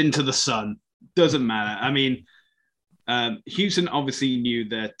 Jettisoned into the sun. Doesn't matter. I mean, Houston obviously knew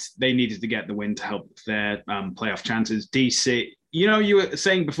that they needed to get the win to help their playoff chances. DC, you were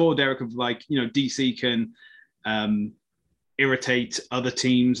saying before, Derek, of DC can irritate other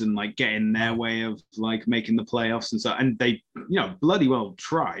teams and get in their way of making the playoffs and so, and they bloody well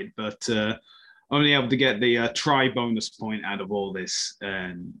tried, but only able to get the try bonus point out of all this.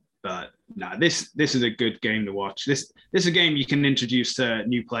 But no, this is a good game to watch. This is a game you can introduce to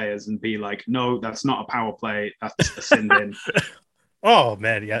new players and be like, no, that's not a power play, that's a send in. Oh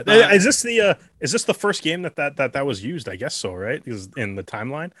man, yeah. Is this the first game that was used? I guess so, right? Because in the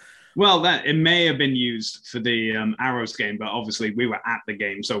timeline. Well, that it may have been used for the Arrows game, but obviously we were at the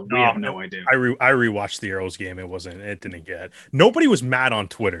game, so we No, have no idea. I rewatched the Arrows game. It didn't get. Nobody was mad on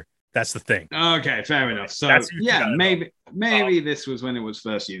Twitter. That's the thing. Okay, fair enough. So That's usually yeah, that. maybe this was when it was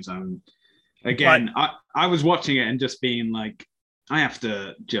first used. Again, I was watching it and just being like, I have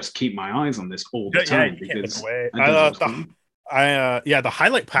to just keep my eyes on this all the time because the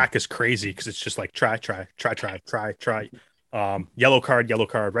highlight pack is crazy because it's just like try. Yellow card,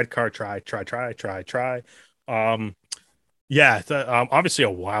 red card, try. Obviously a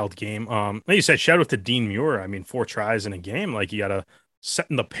wild game. Like you said, shout out to Dean Muir. I mean, 4 tries in a game. Like you gotta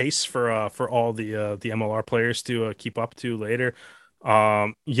setting the pace for all the MLR players to keep up to later.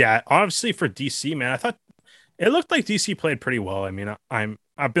 Obviously for DC, man, I thought it looked like DC played pretty well. I mean,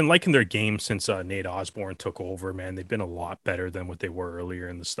 I've been liking their game since Nate Osborne took over. Man, they've been a lot better than what they were earlier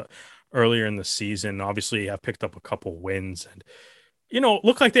in the season. Obviously, have picked up a couple wins and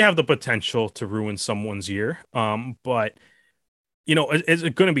look like they have the potential to ruin someone's year. But it's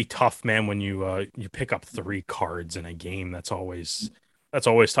going to be tough, man, when you pick up 3 cards in a game. That's always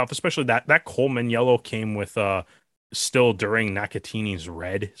tough, especially that Coleman yellow came with still during Nakatini's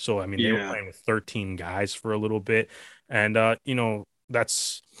red. So I mean, they were playing with 13 guys for a little bit, and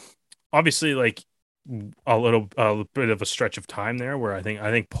that's obviously like a bit of a stretch of time there where I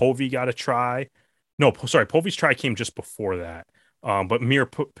think Povey got a try. No, sorry, Povey's try came just before that. But Mir,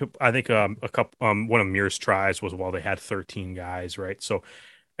 I think one of Mir's tries was while they had 13 guys, right? So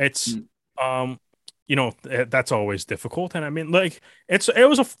it's that's always difficult. And I mean, like it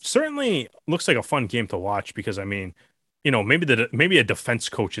was certainly looks like a fun game to watch because I mean, maybe a defense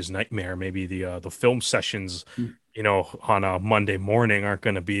coach's nightmare. Maybe the film sessions, on a Monday morning aren't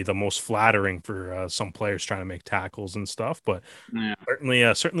going to be the most flattering for some players trying to make tackles and stuff. But certainly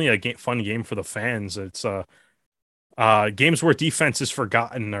a fun game for the fans. It's games where defense is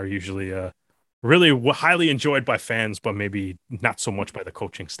forgotten are usually really highly enjoyed by fans, but maybe not so much by the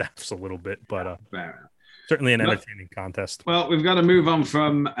coaching staffs a little bit. But certainly an entertaining contest. Well, we've got to move on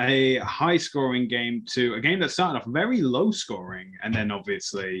from a high-scoring game to a game that started off very low-scoring and then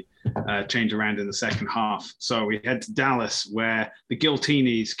obviously changed around in the second half. So we head to Dallas where the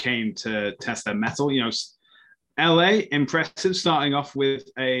Giltinis came to test their mettle. LA, impressive, starting off with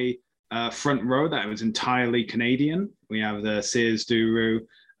a front row that was entirely Canadian. We have the Sears Duru,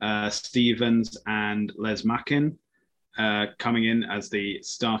 Stevens, and Les Mackin coming in as the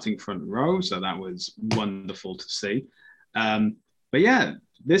starting front row. So that was wonderful to see. But yeah,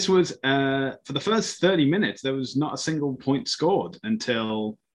 this was for the first 30 minutes, there was not a single point scored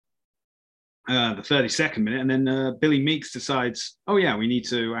until the 32nd minute. And then Billy Meeks decides, oh yeah, we need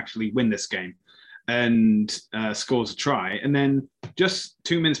to actually win this game, and scores a try. And then just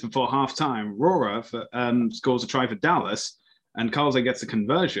 2 minutes before halftime, Rora scores a try for Dallas, and Carlze gets a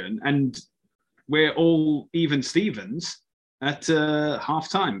conversion. And we're all even Stevens at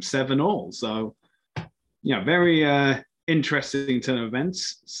halftime, 7-7. So, very interesting turn of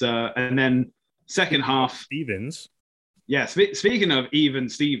events. So, and then second half, Stevens. Yeah, speaking of even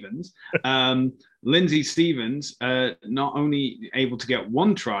Stevens, Lindsay Stevens not only able to get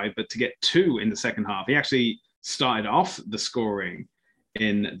 1 try, but to get 2 in the second half. He actually started off the scoring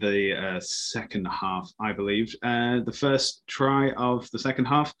in the second half, I believe. The first try of the second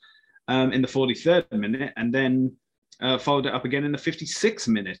half in the 43rd minute, and then followed it up again in the 56th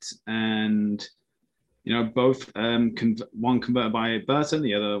minute. And, both one converted by Burton,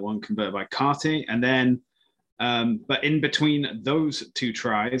 the other one converted by Carty. And then but in between those 2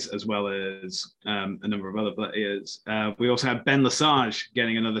 tries, as well as a number of other players, we also had Ben Lesage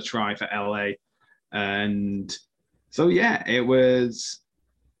getting another try for LA. And so, yeah, it was,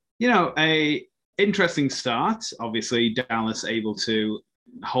 a interesting start. Obviously, Dallas able to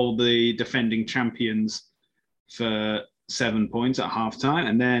hold the defending champions for 7 points at halftime.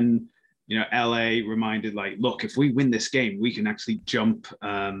 And then, LA reminded, like, look, if we win this game, we can actually jump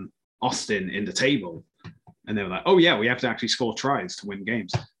Austin in the table. And they were like, oh, yeah, we have to actually score tries to win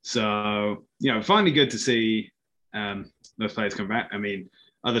games. So, finally good to see those players come back. I mean,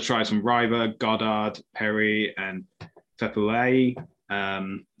 other tries from Ryber, Goddard, Perry, and Fepulai.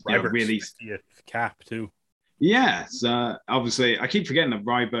 Really cap, too. Yeah. So, obviously, I keep forgetting that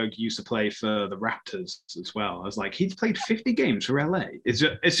Ryberg used to play for the Raptors as well. I was like, he's played 50 games for LA. It's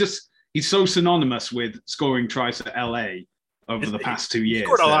just he's so synonymous with scoring tries for LA over the past 2 years. He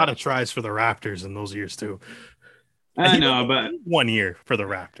scored a lot of tries for the Raptors in those years too. I know, but 1 year for the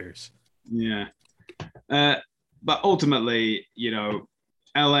Raptors. Yeah. But ultimately,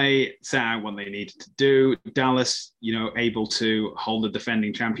 LA set out what they needed to do. Dallas, able to hold the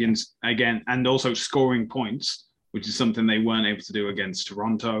defending champions again, and also scoring points, which is something they weren't able to do against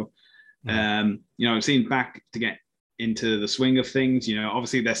Toronto. It seemed back to get into the swing of things.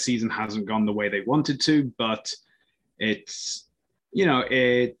 Obviously their season hasn't gone the way they wanted to, but it's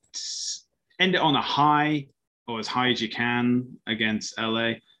end it on a high, or as high as you can against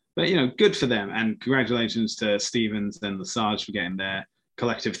LA. But good for them, and congratulations to Stevens and Lesage for getting their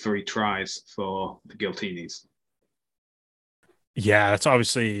collective 3 tries for the Giltinis. Yeah, that's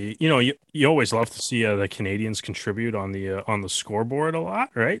obviously, you always love to see the Canadians contribute on the scoreboard a lot,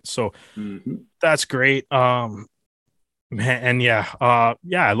 right? So that's great. Man, and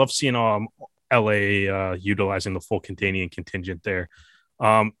I love seeing LA utilizing the full Canadian contingent there.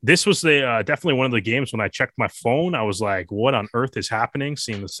 This was definitely one of the games when I checked my phone, I was like, what on earth is happening?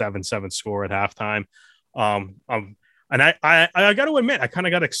 Seeing the 7-7 score at halftime. And I got to admit, I kind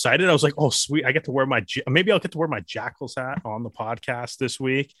of got excited. I was like, oh, sweet. I get to wear maybe I'll get to wear my Jackals hat on the podcast this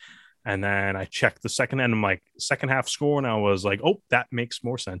week. And then I checked the second end of my second half score, and I was like, oh, that makes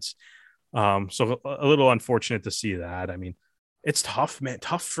more sense. So a little unfortunate to see that. I mean, it's tough, man.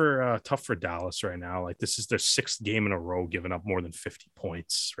 Tough for Dallas right now. Like, this is their 6th game in a row giving up more than 50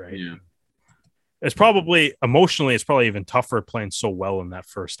 points, right? Yeah. It's probably emotionally, it's probably even tougher playing so well in that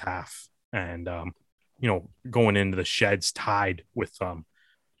first half. And, going into the sheds tied with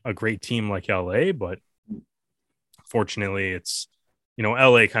a great team like LA, but fortunately it's,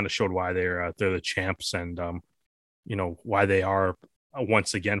 LA kind of showed why they're the champs, and why they are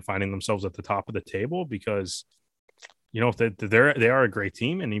once again finding themselves at the top of the table, because they are a great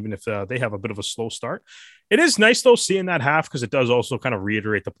team, and even if they have a bit of a slow start, it is nice though seeing that half, because it does also kind of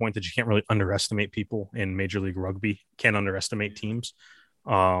reiterate the point that you can't really underestimate people in Major League Rugby. Can't underestimate teams,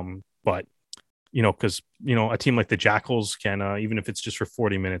 but because a team like the Jackals can, even if it's just for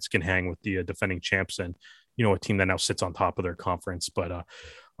 40 minutes, can hang with the defending champs, and a team that now sits on top of their conference. But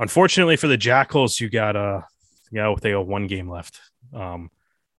unfortunately for the Jackals, they got 1 game left.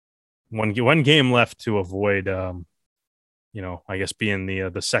 One game left to avoid, I guess being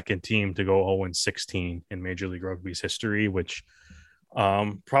the second team to go 0-16 in Major League Rugby's history, which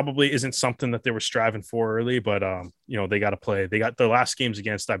probably isn't something that they were striving for early, but they got to play. They got the last games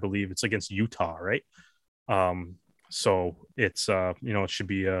against, I believe it's against Utah, right? So it's it should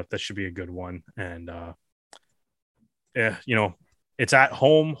be that should be a good one, and it's at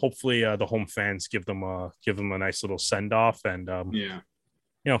home. Hopefully the home fans give them a nice little send off, and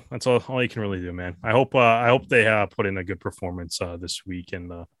that's all you can really do, man. I hope they put in a good performance this week, and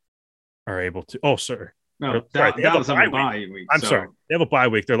are able to. Oh, sir. No, that was a bye week. I'm sorry. They have a bye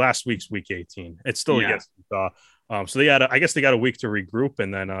week. Their last week's week 18. It's still against Utah. So I guess they got a week to regroup,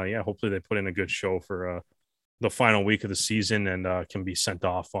 and then hopefully they put in a good show for the final week of the season, and can be sent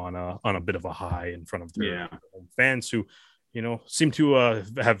off on a bit of a high in front of their home fans, who seem to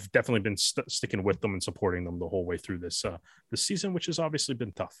have definitely been sticking with them and supporting them the whole way through this season, which has obviously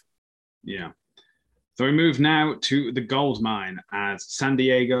been tough. Yeah. So we move now to the gold mine as San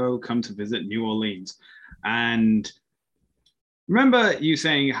Diego come to visit New Orleans. And remember you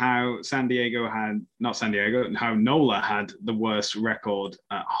saying how how NOLA had the worst record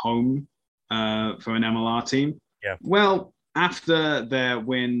at home for an MLR team? Yeah. Well, after their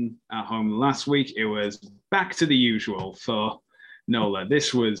win at home last week, it was back to the usual for NOLA.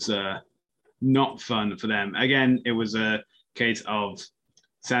 This was not fun for them. Again, it was a case of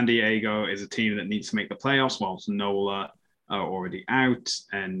San Diego is a team that needs to make the playoffs, whilst NOLA are already out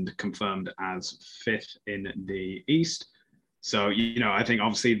and confirmed as 5th in the East. So, I think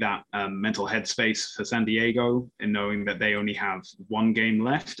obviously that mental headspace for San Diego in knowing that they only have 1 game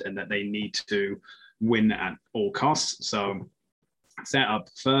left and that they need to win at all costs. So set up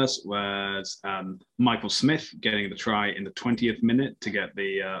first was Michael Smith getting the try in the 20th minute to get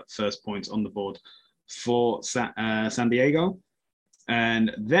the first points on the board for San Diego.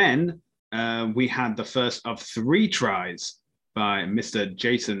 And then we had the first of 3 tries by Mr.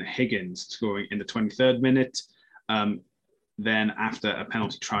 Jason Higgins scoring in the 23rd minute. Then after a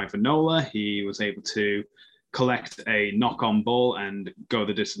penalty try for NOLA, he was able to collect a knock-on ball and go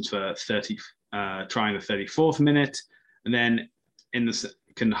the distance for try in the 34th minute. And then in the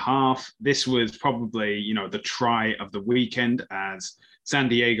second half, this was probably, the try of the weekend, as San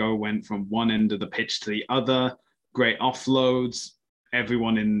Diego went from one end of the pitch to the other. Great offloads,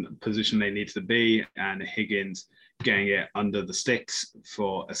 everyone in position they need to be, and Higgins getting it under the sticks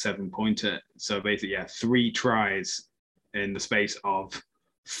for a 7-pointer. So basically, 3 tries in the space of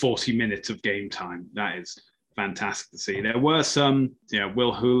 40 minutes of game time. That is fantastic to see. There were some,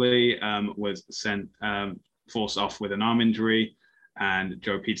 Will Hooley was forced off with an arm injury. and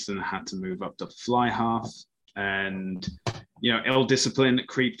Joe Peterson had to move up to fly half. And, ill discipline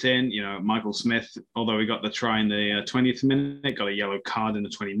creeped in. Michael Smith, although he got the try in the 20th minute, got a yellow card in the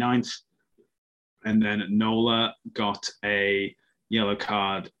 29th. And then Nola got a yellow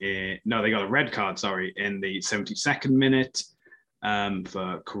card. They got a red card, in the 72nd minute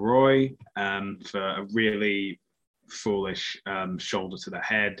for Karoy for a really foolish shoulder to the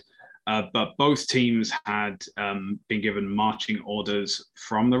head. But both teams had been given marching orders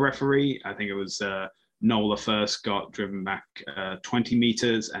from the referee. I think it was Nola first got driven back 20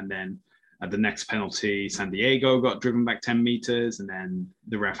 meters, and then at the next penalty, San Diego got driven back 10 meters, and then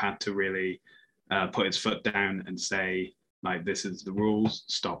the ref had to really put his foot down and say, like, this is the rules,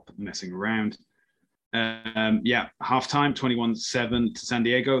 stop messing around. Halftime 21-7 to San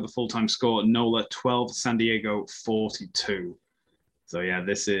Diego. The full-time score, Nola 12, San Diego 42. So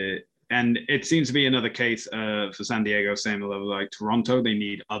this is, and it seems to be another case for San Diego, same level like Toronto. They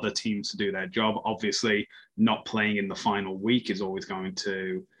need other teams to do their job. Obviously, not playing in the final week is always going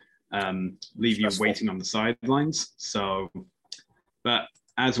to leave you waiting on the sidelines. So, but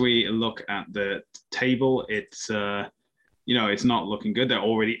as we look at the table, it's it's not looking good. They're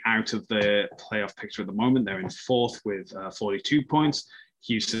already out of the playoff picture at the moment. They're in fourth with 42 points.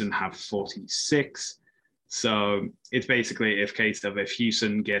 Houston have 46. So it's basically a case of if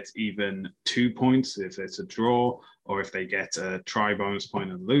Houston gets even 2 points, if it's a draw, or if they get a try bonus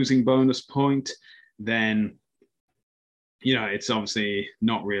point and losing bonus point, then, it's obviously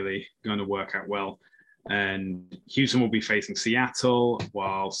not really going to work out well. And Houston will be facing Seattle,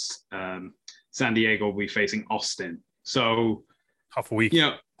 whilst San Diego will be facing Austin. So tough week.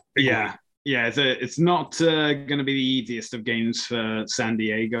 It's not going to be the easiest of games for San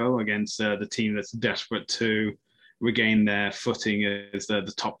Diego against the team that's desperate to regain their footing as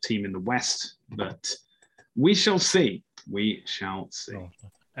the top team in the West. But we shall see. We shall see.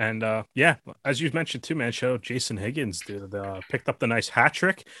 And as you mentioned too, man, Jason Higgins picked up the nice hat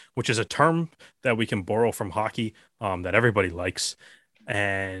trick, which is a term that we can borrow from hockey that everybody likes.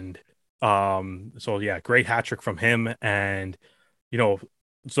 And great hat trick from him. And,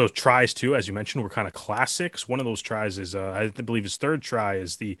 so tries too, as you mentioned, were kind of classics. One of those tries is, I believe his third try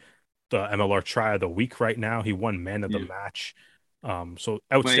is the MLR try of the week right now. He won man of the match. So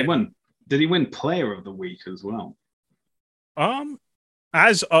outstanding. Did he win player of the week as well?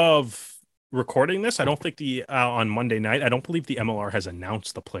 As of recording this, I don't think on Monday night, I don't believe the MLR has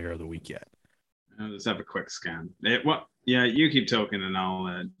announced the player of the week yet. Let's have a quick scan. You keep talking and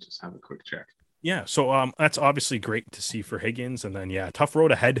I'll just have a quick check. Yeah, so that's obviously great to see for Higgins. And then, tough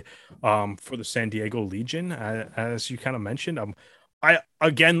road ahead for the San Diego Legion, as you kind of mentioned. I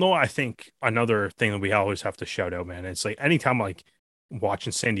think another thing that we always have to shout out, man, it's like anytime like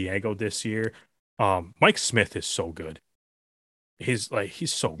watching San Diego this year, Mike Smith is so good. He's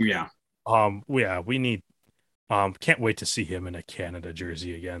so good. Yeah. We need can't wait to see him in a Canada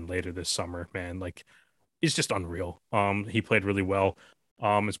jersey again later this summer, man. Like, he's just unreal. He played really well.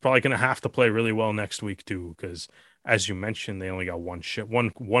 It's probably going to have to play really well next week too, because as you mentioned, they only got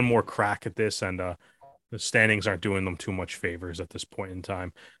one more crack at this, and the standings aren't doing them too much favors at this point in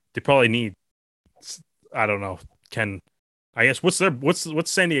time. They probably need, I don't know,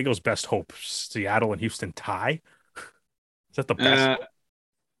 what's San Diego's best hope? Seattle and Houston tie? Is that the best?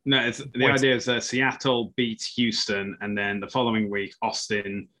 No, the idea is Seattle beats Houston, and then the following week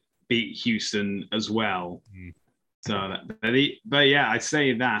Austin beat Houston as well. Mm. So, I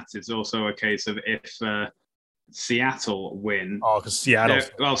say that it's also a case of if Seattle win. Oh, because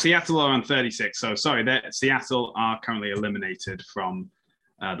Seattle are on 36. So sorry, Seattle are currently eliminated from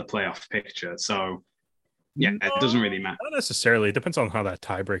the playoff picture. So it doesn't really matter. Not necessarily. It depends on how that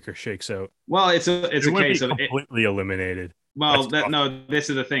tiebreaker shakes out. Well, it's a case of completely eliminated. Well, this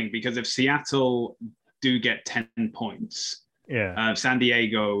is the thing, because if Seattle do get 10 points, San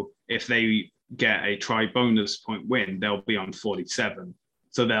Diego, if they get a try bonus point win, they'll be on 47,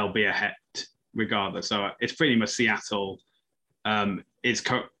 so they'll be ahead regardless. So it's pretty much Seattle is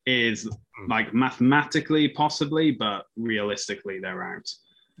like mathematically possibly, but realistically they're out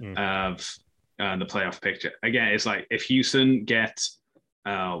of the playoff picture. Again, it's like if Houston get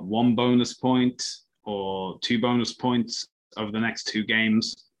 1 bonus point or 2 bonus points over the next 2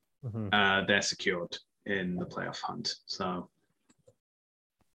 games, they're secured in the playoff hunt. So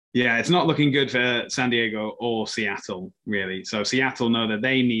it's not looking good for San Diego or Seattle, really. So Seattle know that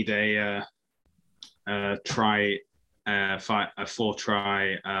they need a 4-try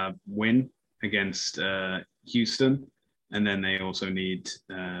win against Houston, and then they also need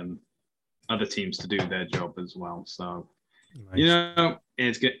other teams to do their job as well. So, nice.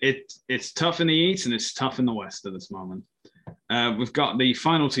 It's good. It's tough in the East and it's tough in the West at this moment. we've got the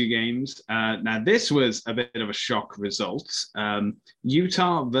final two games. Now, this was a bit of a shock result.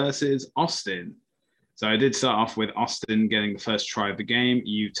 Utah versus Austin. So I did start off with Austin getting the first try of the game,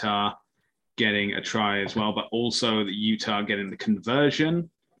 Utah getting a try as well, but also the Utah getting the conversion.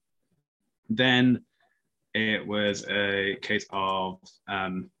 Then it was a case of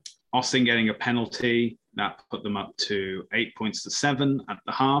Austin getting a penalty that put them up to 8 points to 7 at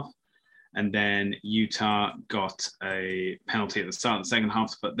the half. And then Utah got a penalty at the start of the second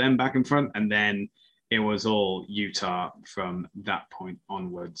half to put them back in front. And then it was all Utah from that point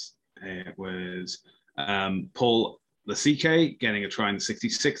onwards. It was Paul Lasike getting a try in the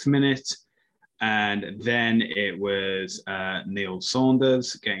 66th minute. And then it was Neil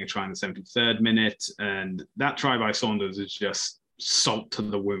Saunders getting a try in the 73rd minute. And that try by Saunders is just salt to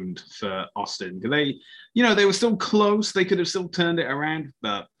the wound for Austin. They were still close. They could have still turned it around,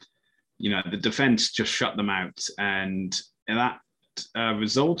 but the defense just shut them out. And that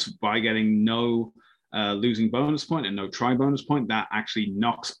result, by getting no losing bonus point and no try bonus point, that actually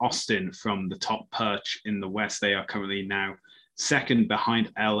knocks Austin from the top perch in the West. They are currently now second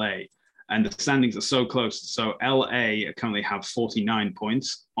behind LA. And the standings are so close. So LA currently have 49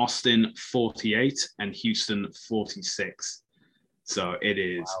 points, Austin 48, and Houston 46. So it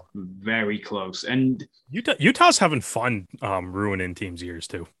is very close. And Utah's having fun ruining teams' years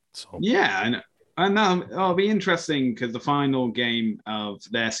too. So yeah, and it'll be interesting because the final game of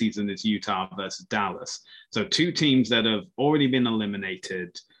their season is Utah versus Dallas. So two teams that have already been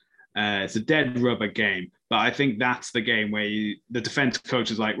eliminated. It's a dead rubber game, but I think that's the game where the defense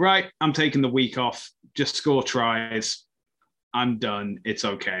coach is like, right, I'm taking the week off, just score tries. I'm done. It's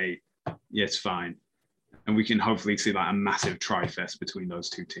okay. Yeah, it's fine. And we can hopefully see like a massive try fest between those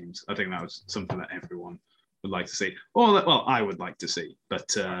two teams. I think that was something that everyone would like to see. Well, I would like to see,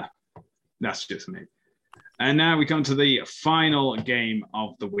 but that's just me. And now we come to the final game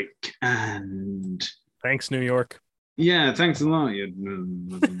of the week. And thanks, New York. Yeah, thanks a lot.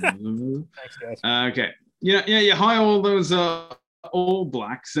 Thanks, guys. Okay. You hire all those All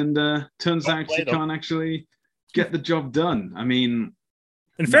Blacks, and turns out you can't actually get the job done. I mean,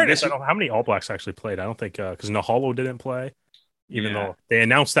 in fairness, I don't know how many All Blacks actually played. I don't think because Naholo didn't play. Even though they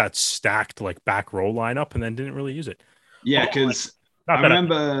announced that stacked like back row lineup and then didn't really use it. Yeah, because I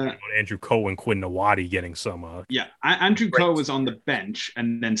remember Andrew Coe and Quinn Nawadi getting some. Andrew Coe was on the bench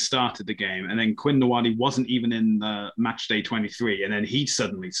and then started the game, and then Quinn Nawadi wasn't even in the match day 23, and then he's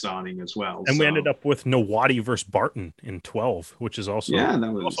suddenly starting as well. And we ended up with Nawadi versus Barton in 12, which is also that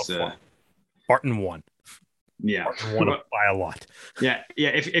was also fun. Barton won. Yeah, won by a lot. Yeah.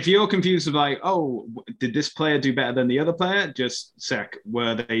 If you're confused of like, oh, did this player do better than the other player? Just sec.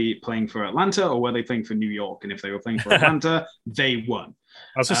 Were they playing for Atlanta or were they playing for New York? And if they were playing for Atlanta, they won.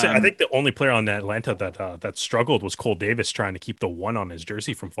 I was gonna say, I think the only player on Atlanta that struggled was Cole Davis trying to keep the 1 on his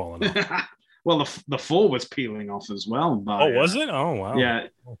jersey from falling off. Well, the 4 was peeling off as well. Was it? Oh, wow. Yeah.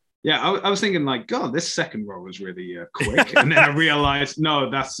 Yeah, I was thinking like, God, this second row was really quick, and then I realized, no,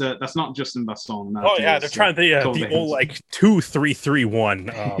 that's not Justin Basson. They're trying the old like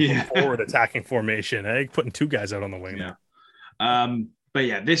 2-3-3-1 forward attacking formation. Putting 2 guys out on the wing. Yeah, but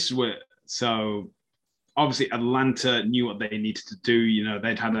yeah, this was so obviously Atlanta knew what they needed to do.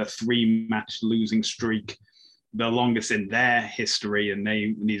 They'd had a 3-match losing streak, the longest in their history, and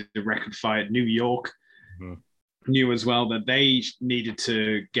they needed to rectify it. New York. Mm-hmm. Knew as well that they needed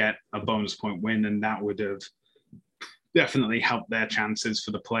to get a bonus point win, and that would have definitely helped their chances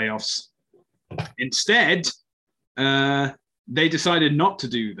for the playoffs. Instead, they decided not to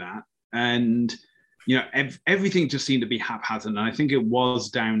do that, and everything just seemed to be haphazard. And I think it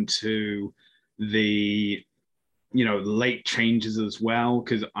was down to the late changes as well,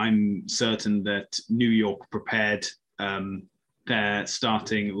 because I'm certain that New York prepared their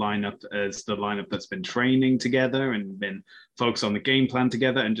starting lineup as the lineup that's been training together and been focused on the game plan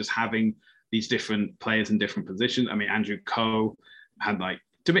together, and just having these different players in different positions. I mean, Andrew Coe had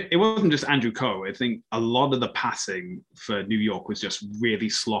it wasn't just Andrew Coe. I think a lot of the passing for New York was just really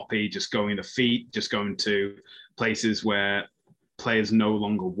sloppy, just going to feet, just going to places where players no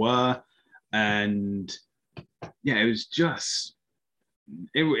longer were. And yeah, it was just,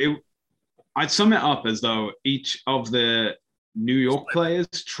 I'd sum it up as though each of the New York players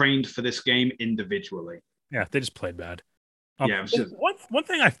trained for this game individually. Yeah, they just played bad. It was just... one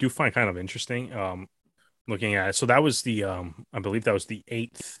thing I do find kind of interesting, looking at it. So that was the, I believe that was the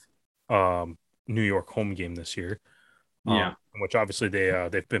 8th New York home game this year. Which obviously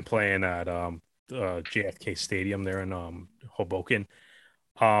they've been playing at JFK Stadium there in Hoboken.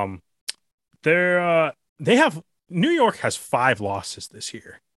 New York has 5 losses this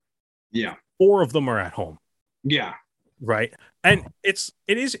year. Yeah, 4 of them are at home. Yeah. Right. And it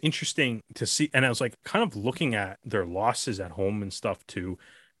is interesting to see. And I was like kind of looking at their losses at home and stuff too.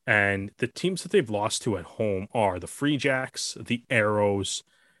 And the teams that they've lost to at home are the Free Jacks, the Arrows,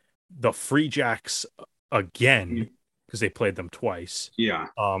 the Free Jacks again, because they played them twice. Yeah.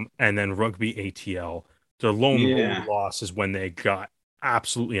 And then Rugby ATL. Their lone Yeah. road loss is when they got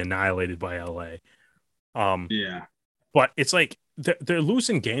absolutely annihilated by LA. Yeah. But it's like they're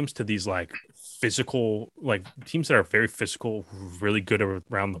losing games to these like physical, like teams that are very physical, really good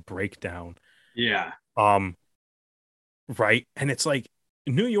around the breakdown. Yeah. Right. And it's like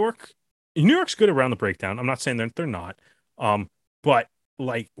New York's good around the breakdown. I'm not saying that they're not. But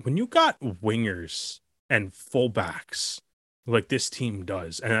like when you got wingers and fullbacks like this team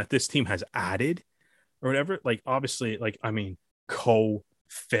does, and that this team has added or whatever, like obviously, like I mean,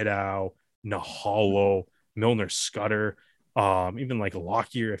 Fidow, Nahalo, Milner Scudder, even like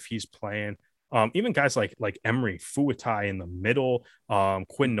Lockyer if he's playing. Even guys like Emery Fuatai in the middle,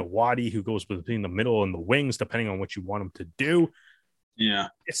 Quinn Nawadi, who goes between the middle and the wings, depending on what you want him to do. Yeah.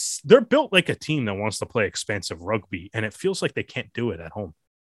 They're built like a team that wants to play expansive rugby, and it feels like they can't do it at home.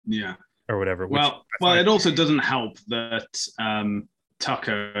 Yeah. Or whatever. Well, it also doesn't help that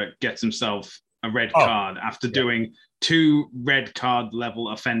Tucker gets himself a red card after doing 2 red card level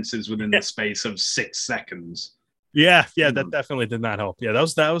offenses within the space of 6 seconds. Yeah, that definitely did not help. Yeah,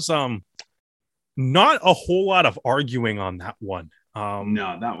 that was not a whole lot of arguing on that one.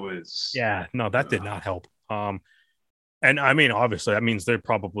 No, that was that did not help. And I mean, obviously, that means they're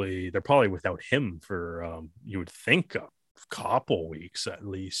probably without him for you would think a couple weeks at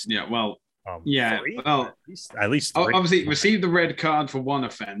least. Yeah, well, 3? Well, at least 3. Obviously received the red card for one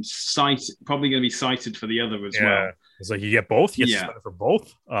offense, probably going to be cited for the other as well. It's like you get both, you get suspended for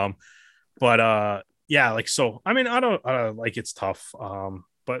both. But like so. I mean, I don't like it's tough.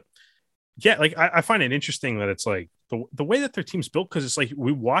 But yeah, like I find it interesting that it's like the way that their team's built, because it's like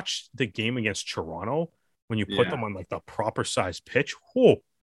we watched the game against Toronto when you put them on like the proper size pitch. Whoa,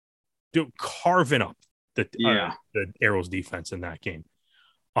 dude, carving up the Arrows defense in that game.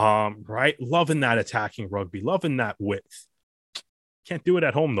 Right, loving that attacking rugby, loving that width. Can't do it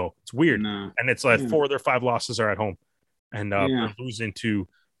at home though. It's weird. No. And it's like 4 of their 5 losses are at home, and they're losing to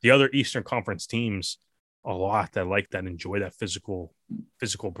the other Eastern Conference teams a lot that like that, enjoy that physical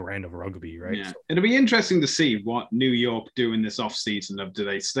brand of rugby, right? Yeah. It'll be interesting to see what New York do in this offseason. Do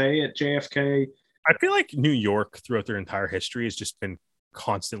they stay at JFK? I feel like New York throughout their entire history has just been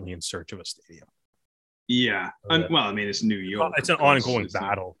constantly in search of a stadium. Yeah. Well, I mean, it's New York. It's an ongoing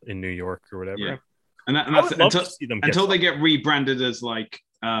battle in New York or whatever. Yeah. And that's until they get rebranded as like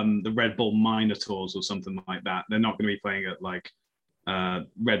the Red Bull Minotaurs or something like that. They're not going to be playing at like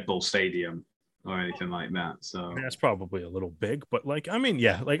Red Bull Stadium or anything like that. So I mean, that's probably a little big, but like, I mean,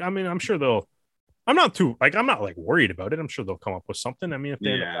 I'm sure I'm not worried about it. I'm sure they'll come up with something. I mean, if they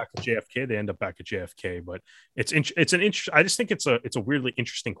end up back at JFK, they end up back at JFK, but I just think it's a weirdly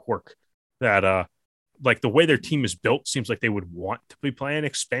interesting quirk that, like the way their team is built seems like they would want to be playing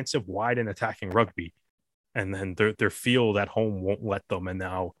expansive, wide and attacking rugby. And then their field at home won't let them.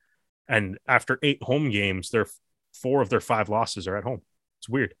 And after 8 home games, 4 of their 5 losses are at home. It's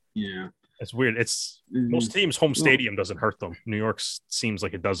weird. Yeah. It's weird. It's most teams' home stadium doesn't hurt them. New York seems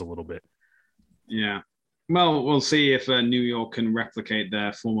like it does a little bit. Yeah. Well, we'll see if New York can replicate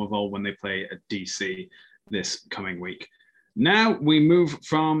their form of role when they play at DC this coming week. Now we move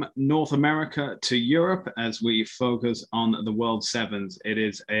from North America to Europe as we focus on the World Sevens. It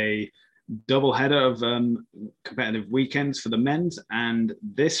is a double header of competitive weekends for the men's, and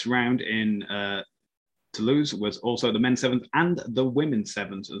this round in Toulouse was also the men's sevens and the women's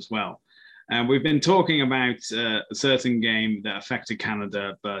sevens as well. And we've been talking about a certain game that affected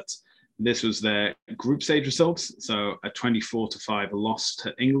Canada, but this was their group stage results. So a 24-5 loss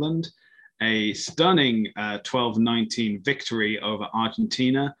to England, a stunning 12-19 victory over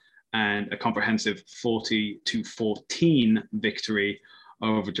Argentina, and a comprehensive 40-14 victory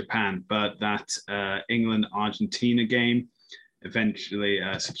over Japan. But that England-Argentina game eventually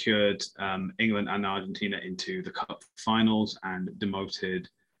secured England and Argentina into the Cup finals and demoted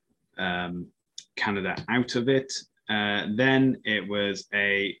Canada out of it. Then it was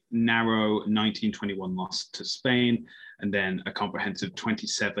a narrow 19-21 loss to Spain, and then a comprehensive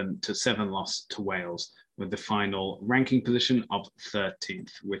 27-7 loss to Wales, with the final ranking position of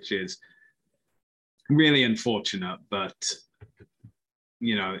 13th, which is really unfortunate, but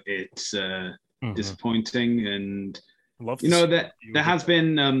it's disappointing. And that there has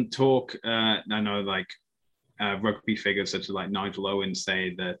been talk. I know, like rugby figures such as like Nigel Owen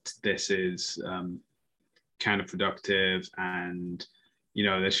say that this is counterproductive, and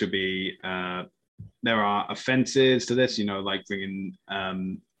there should be there are offenses to this, like bringing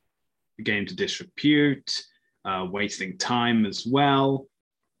the game to disrepute, wasting time as well.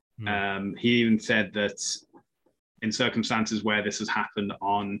 He even said that in circumstances where this has happened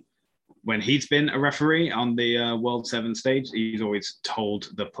when he's been a referee on the World 7 stage, he's always told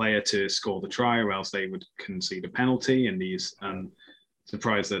the player to score the try or else they would concede a penalty, and he's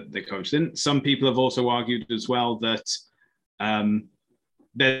surprised that the coach didn't. Some people have also argued as well that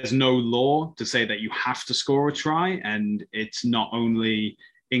there's no law to say that you have to score a try, and it's not only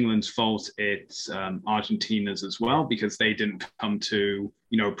England's fault, it's Argentina's as well, because they didn't come to,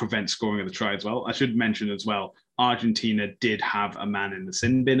 prevent scoring of the try as well. I should mention as well, Argentina did have a man in the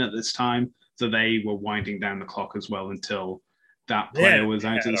sin bin at this time, so they were winding down the clock as well until that player was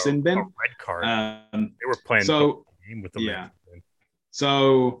out of the sin bin. Red card. They were playing the game with the red.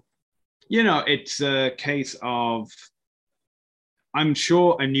 So, it's a case of, I'm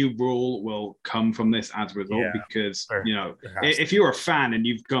sure a new rule will come from this as a result, because, if you're a fan and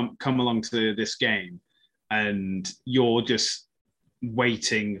you've come along to this game and you're just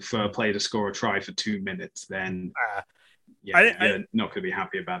waiting for a player to score a try for 2 minutes, then you're not going to be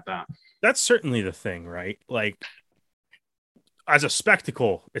happy about that. That's certainly the thing, right? Like, as a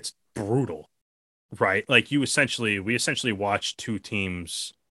spectacle, it's brutal, right? Like, we essentially watched two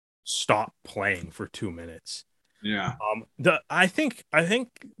teams stop playing for 2 minutes. Yeah. I think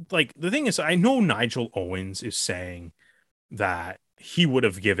like the thing is, I know Nigel Owens is saying that he would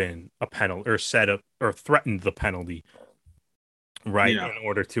have given a penalty or threatened the penalty, right, in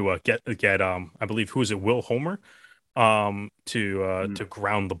order to get I believe, who is it, Will Homer, to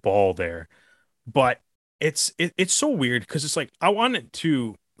ground the ball there. But it's so weird because it's like, I want it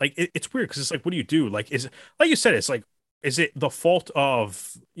to, like, it's weird because it's like, what do you do? Like, like you said, it's like, is it the fault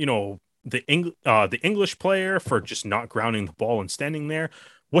of the English player for just not grounding the ball and standing there?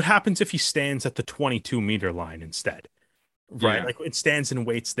 What happens if he stands at the 22-meter line instead? Right? Yeah. Like, it stands and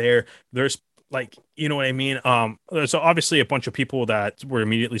waits there. There's, like, you know what I mean? There's obviously a bunch of people that were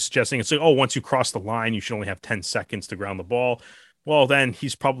immediately suggesting it's like, oh, once you cross the line, you should only have 10 seconds to ground the ball. Well, then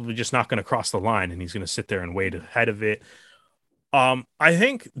he's probably just not going to cross the line and he's going to sit there and wait ahead of it. I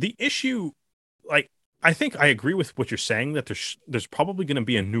think the issue, like, I think I agree with what you're saying, that there's probably going to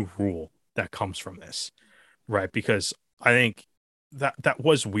be a new rule that comes from this, right? Because I think that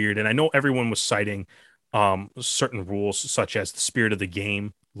was weird, and I know everyone was citing certain rules such as the spirit of the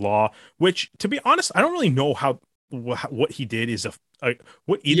game law, which, to be honest, I don't really know what he did is that's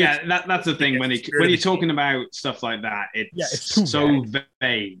the thing when you're talking about stuff like that, it's so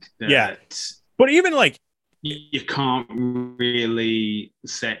vague but even like, you can't really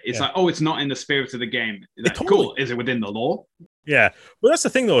say it's like, oh, it's not in the spirit of the game. Like, cool. Is it within the law? Yeah. Well, that's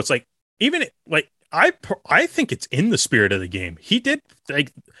the thing, though. It's like, even like, I think it's in the spirit of the game. He did,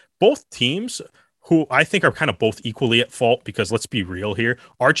 like, both teams, who I think are kind of both equally at fault, because let's be real here,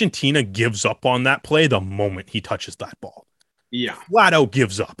 Argentina gives up on that play the moment he touches that ball. Yeah. Flat out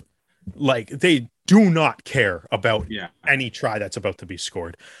gives up. Like, they do not care about any try that's about to be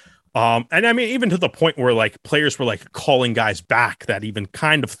scored. And I mean, even to the point where, like, players were, like, calling guys back that even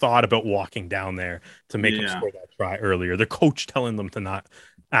kind of thought about walking down there to make them score that try earlier. The coach telling them to not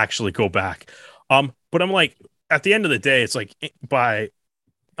actually go back. But I'm like, at the end of the day, it's like, by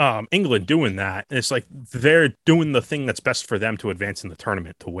England doing that, it's like they're doing the thing that's best for them to advance in the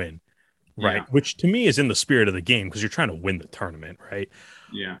tournament to win, right? Which to me is in the spirit of the game, because you're trying to win the tournament, right?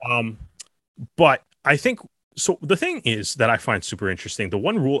 Yeah. But I think, so the thing is that I find super interesting, the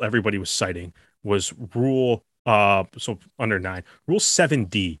one rule everybody was citing was rule under 9, rule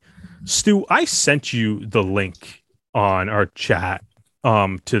 7D. Stu, I sent you the link on our chat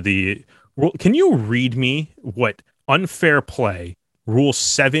to the rule. Can you read me what unfair play rule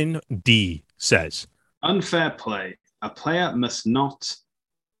 7D says? Unfair play. A player must not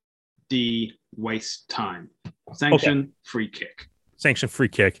waste time. Sanction, free kick. Sanction, free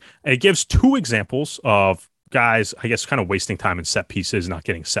kick. And it gives 2 examples of guys, I guess, kind of wasting time in set pieces, not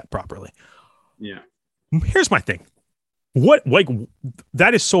getting set properly. Yeah. Here's my thing. What, like,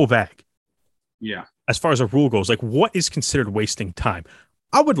 that is so vague. Yeah. As far as a rule goes, like, what is considered wasting time?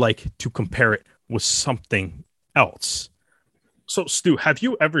 I would like to compare it with something else. So, Stu, have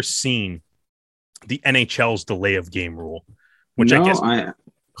you ever seen the NHL's delay of game rule? Which I guess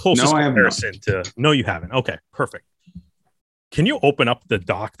closest comparison to. No, you haven't. Okay, perfect. Can you open up the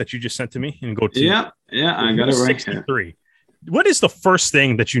doc that you just sent to me and go to? Yeah, I got it right here. What is the first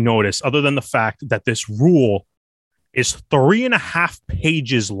thing that you notice, other than the fact that this rule is 3.5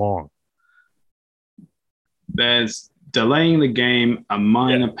 pages long? There's delaying the game, a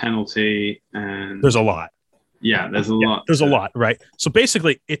minor penalty, and there's a lot. Yeah, there's a lot. There's a lot, right? So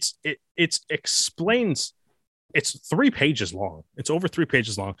basically, it explains. It's 3 pages long. It's over 3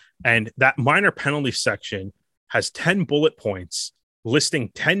 pages long, and that minor penalty section has 10 bullet points listing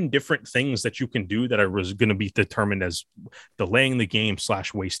 10 different things that you can do that are going to be determined as delaying the game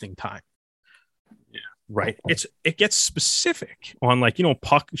 / wasting time. Yeah. Right. It gets specific on, like,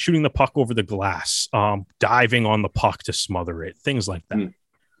 shooting the puck over the glass, diving on the puck to smother it, things like that.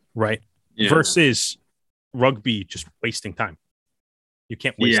 Right. Yeah. Versus rugby just wasting time. You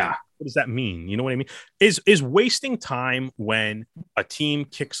can't waste time. What does that mean? You know what I mean? Is wasting time when a team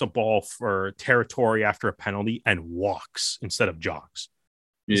kicks a ball for territory after a penalty and walks instead of jogs?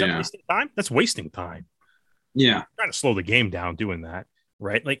 Is that wasting time? That's wasting time. Yeah. Trying to slow the game down doing that,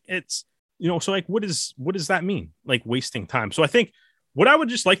 right? Like, it's, so like, what does that mean? Like, wasting time. So I think what I would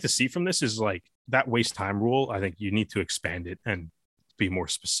just like to see from this is, like, that waste time rule. I think you need to expand it and be more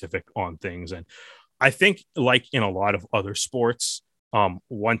specific on things. And I think, like in a lot of other sports,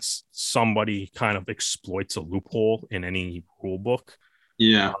 once somebody kind of exploits a loophole in any rule book,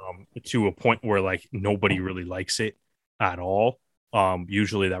 to a point where, like, nobody really likes it at all,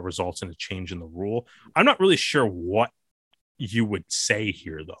 usually that results in a change in the rule. I'm not really sure what you would say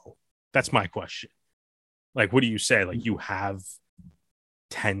here, though. That's my question. Like, what do you say? Like, you have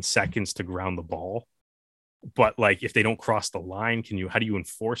 10 seconds to ground the ball, but, like, if they don't cross the line, how do you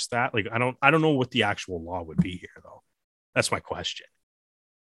enforce that? Like, I don't know what the actual law would be here, though. That's my question.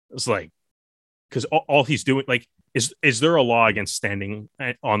 It's like, because all he's doing, like, is there a law against standing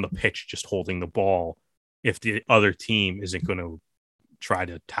on the pitch just holding the ball if the other team isn't going to try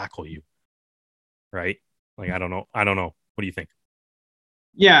to tackle you? Right? Like, I don't know. What do you think?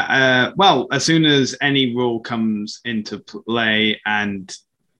 Yeah. Well, as soon as any rule comes into play and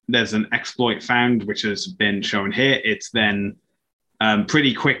there's an exploit found, which has been shown here, it's then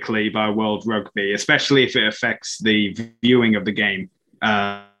pretty quickly by World Rugby, especially if it affects the viewing of the game.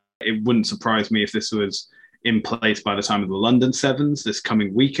 It wouldn't surprise me if this was in place by the time of the London Sevens this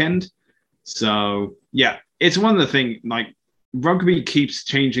coming weekend. So, yeah, it's one of the things, like, rugby keeps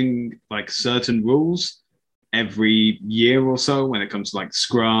changing, like, certain rules every year or so when it comes to, like,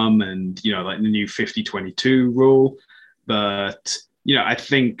 scrum and, like the new 50-22 rule. But, I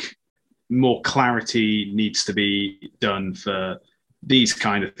think more clarity needs to be done for these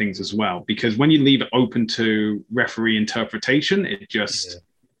kind of things as well, because when you leave it open to referee interpretation, it just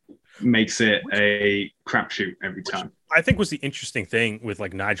makes it a crapshoot every time. I think was the interesting thing with,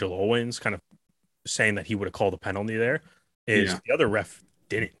 like, Nigel Owens kind of saying that he would have called a penalty there is the other ref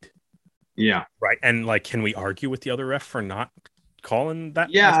didn't. Yeah. Right. And, like, can we argue with the other ref for not calling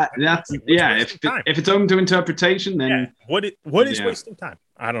that? Yeah. If it's open to interpretation, then what is wasting time?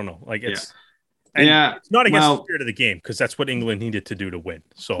 I don't know. Like, it's it's not against the spirit of the game, because that's what England needed to do to win.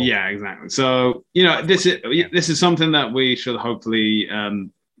 So yeah, exactly. So, this is something that we should hopefully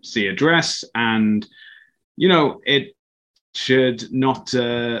see addressed, and it should not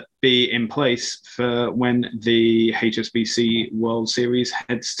be in place for when the HSBC World Series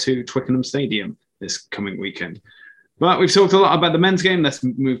heads to Twickenham Stadium this coming weekend. But we've talked a lot about the men's game. Let's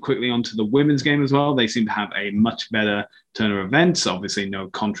move quickly on to the women's game as well. They seem to have a much better turn of events. Obviously, no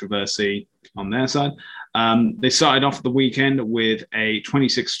controversy on their side. They started off the weekend with a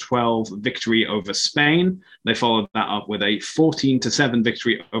 26-12 victory over Spain. They followed that up with a 14-7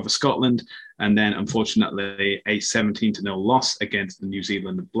 victory over Scotland, and then, unfortunately, a 17-0 loss against the New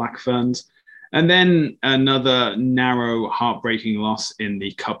Zealand Black Ferns. And then another narrow, heartbreaking loss in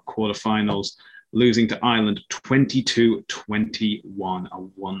the Cup quarterfinals, losing to Ireland 22-21, a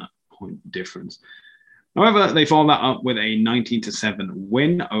 1-point difference. However, they followed that up with a 19-7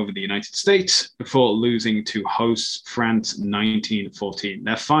 win over the United States before losing to hosts France 19-14.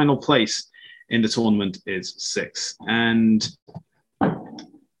 Their final place in the tournament is 6th. And,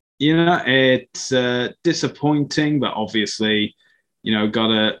 it's disappointing, but obviously, got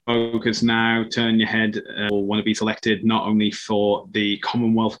to focus now, turn your head, or want to be selected not only for the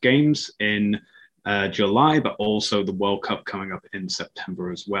Commonwealth Games in July, but also the World Cup coming up in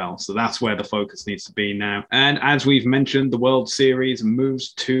September as well. So that's where the focus needs to be now. And as we've mentioned, the World Series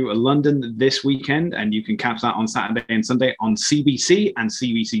moves to London this weekend, and you can catch that on Saturday and Sunday on CBC and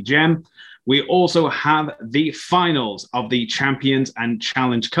CBC Gem. We also have the finals of the Champions and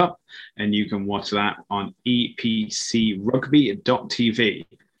Challenge Cup, and you can watch that on epcrugby.tv.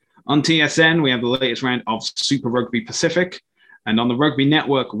 On TSN, we have the latest round of Super Rugby Pacific. And on the Rugby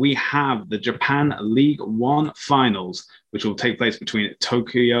Network, we have the Japan League One finals, which will take place between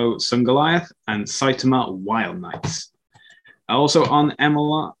Tokyo Sungoliath and Saitama Wild Knights. Also on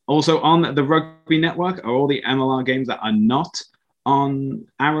the Rugby Network are all the MLR games that are not on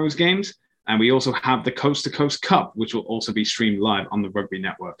Arrows games. And we also have the Coast to Coast Cup, which will also be streamed live on the Rugby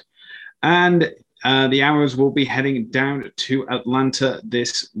Network. And the Arrows will be heading down to Atlanta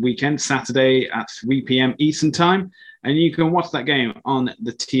this weekend, Saturday at 3 p.m. Eastern Time. And you can watch that game on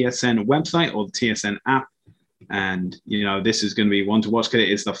the TSN website or the TSN app. And, this is going to be one to watch because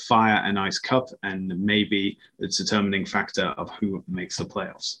it is the Fire and Ice Cup and maybe the determining factor of who makes the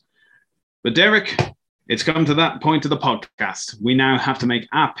playoffs. But Derek, it's come to that point of the podcast. We now have to make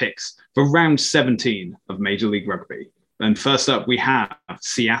our picks for round 17 of Major League Rugby. And first up, we have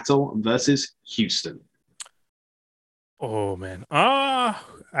Seattle versus Houston. Oh, man.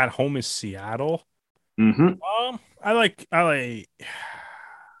 At home is Seattle. Mm-hmm. I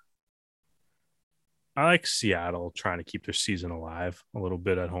like Seattle trying to keep their season alive a little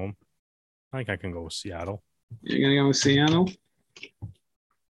bit at home. I think I can go with Seattle. You're going to go with Seattle?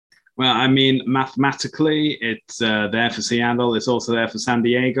 Well, I mean, mathematically, it's there for Seattle. It's also there for San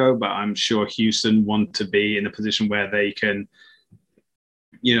Diego, but I'm sure Houston want to be in a position where they can,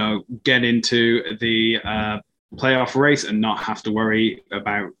 get into the playoff race and not have to worry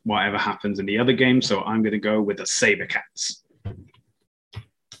about whatever happens in the other game. So I'm going to go with the SaberCats.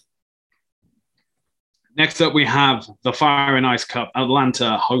 Next up, we have the Fire and Ice Cup,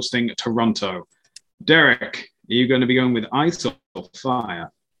 Atlanta hosting Toronto. Derek, are you going to be going with ice or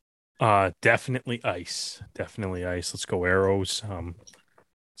fire? Definitely ice. Definitely ice. Let's go Arrows.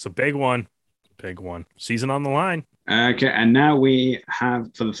 It's a big one. Big one. Season on the line. Okay, and now we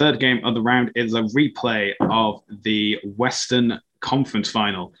have, for the third game of the round, is a replay of the Western Conference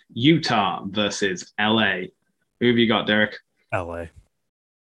Final. Utah versus LA. Who have you got, Derek? LA.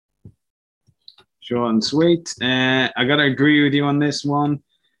 Short and sweet. I got to agree with you on this one.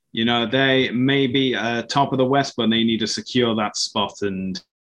 They may be top of the West, but they need to secure that spot, and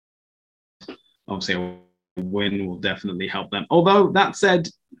obviously a win will definitely help them. Although, that said,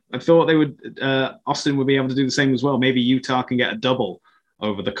 I thought Austin would be able to do the same as well. Maybe Utah can get a double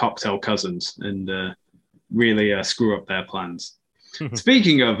over the Cocktail Cousins and really screw up their plans.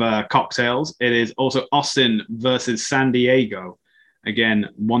 Speaking of cocktails, it is also Austin versus San Diego. Again,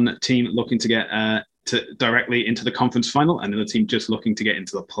 one team looking to get directly into the conference final, and another team just looking to get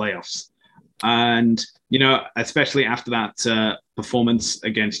into the playoffs. And, especially after that performance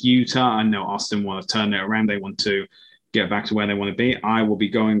against Utah, I know Austin want to turn it around. They want to get back to where they want to be. I will be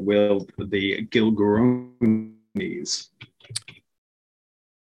going with the Gilgronis.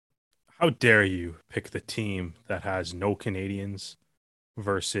 How dare you pick the team that has no Canadians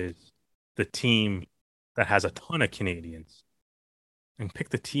versus the team that has a ton of Canadians? And pick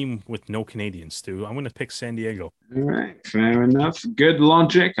the team with no Canadians, Stu. I'm going to pick San Diego. All right, fair enough. Good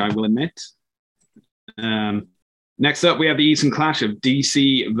logic, I will admit. Next up, we have the Eastern Clash of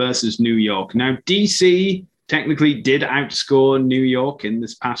DC versus New York. Now, DC technically did outscore New York in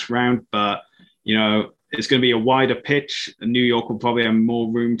this past round, but, it's going to be a wider pitch. New York will probably have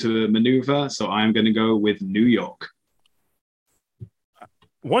more room to maneuver, so I'm going to go with New York.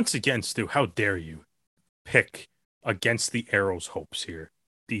 Once again, Stu, how dare you pick against the Arrows' hopes here,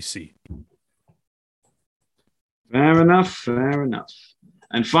 DC. Fair enough.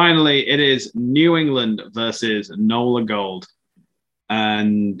 And finally, it is New England versus NOLA Gold.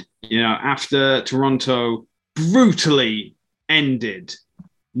 And, after Toronto brutally ended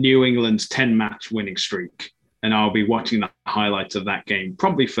New England's 10-match winning streak, and I'll be watching the highlights of that game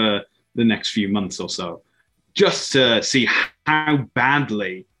probably for the next few months or so, just to see how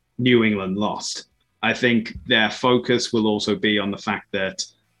badly New England lost. I think their focus will also be on the fact that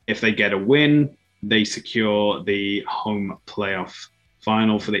if they get a win, they secure the home playoff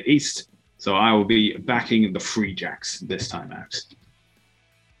final for the East. So I will be backing the Free Jacks this time out.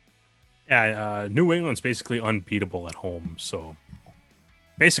 Yeah, New England's basically unbeatable at home. So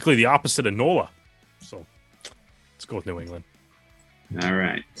basically the opposite of NOLA. So let's go with New England. All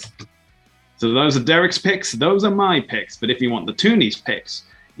right. So those are Derek's picks. Those are my picks. But if you want the Toonies picks,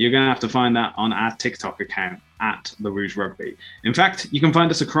 you're going to have to find that on our TikTok account at The Rouge Rugby. In fact, you can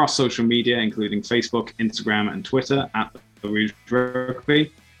find us across social media, including Facebook, Instagram, and Twitter at The Rouge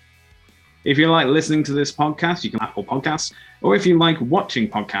Rugby. If you like listening to this podcast, you can Apple Podcasts. Or if you like watching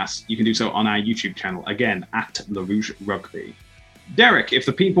podcasts, you can do so on our YouTube channel, again, at The Rouge Rugby. Derek, if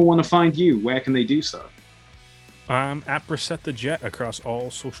the people want to find you, where can they do so? I'm at Brissette the Jet across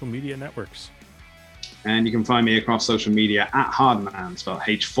all social media networks. And you can find me across social media at Hardman, spelled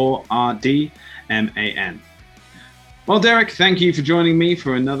H4RDMAN. Well, Derek, thank you for joining me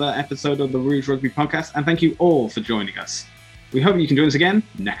for another episode of the Rouge Rugby Podcast, and thank you all for joining us. We hope you can join us again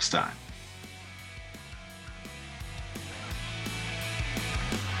next time.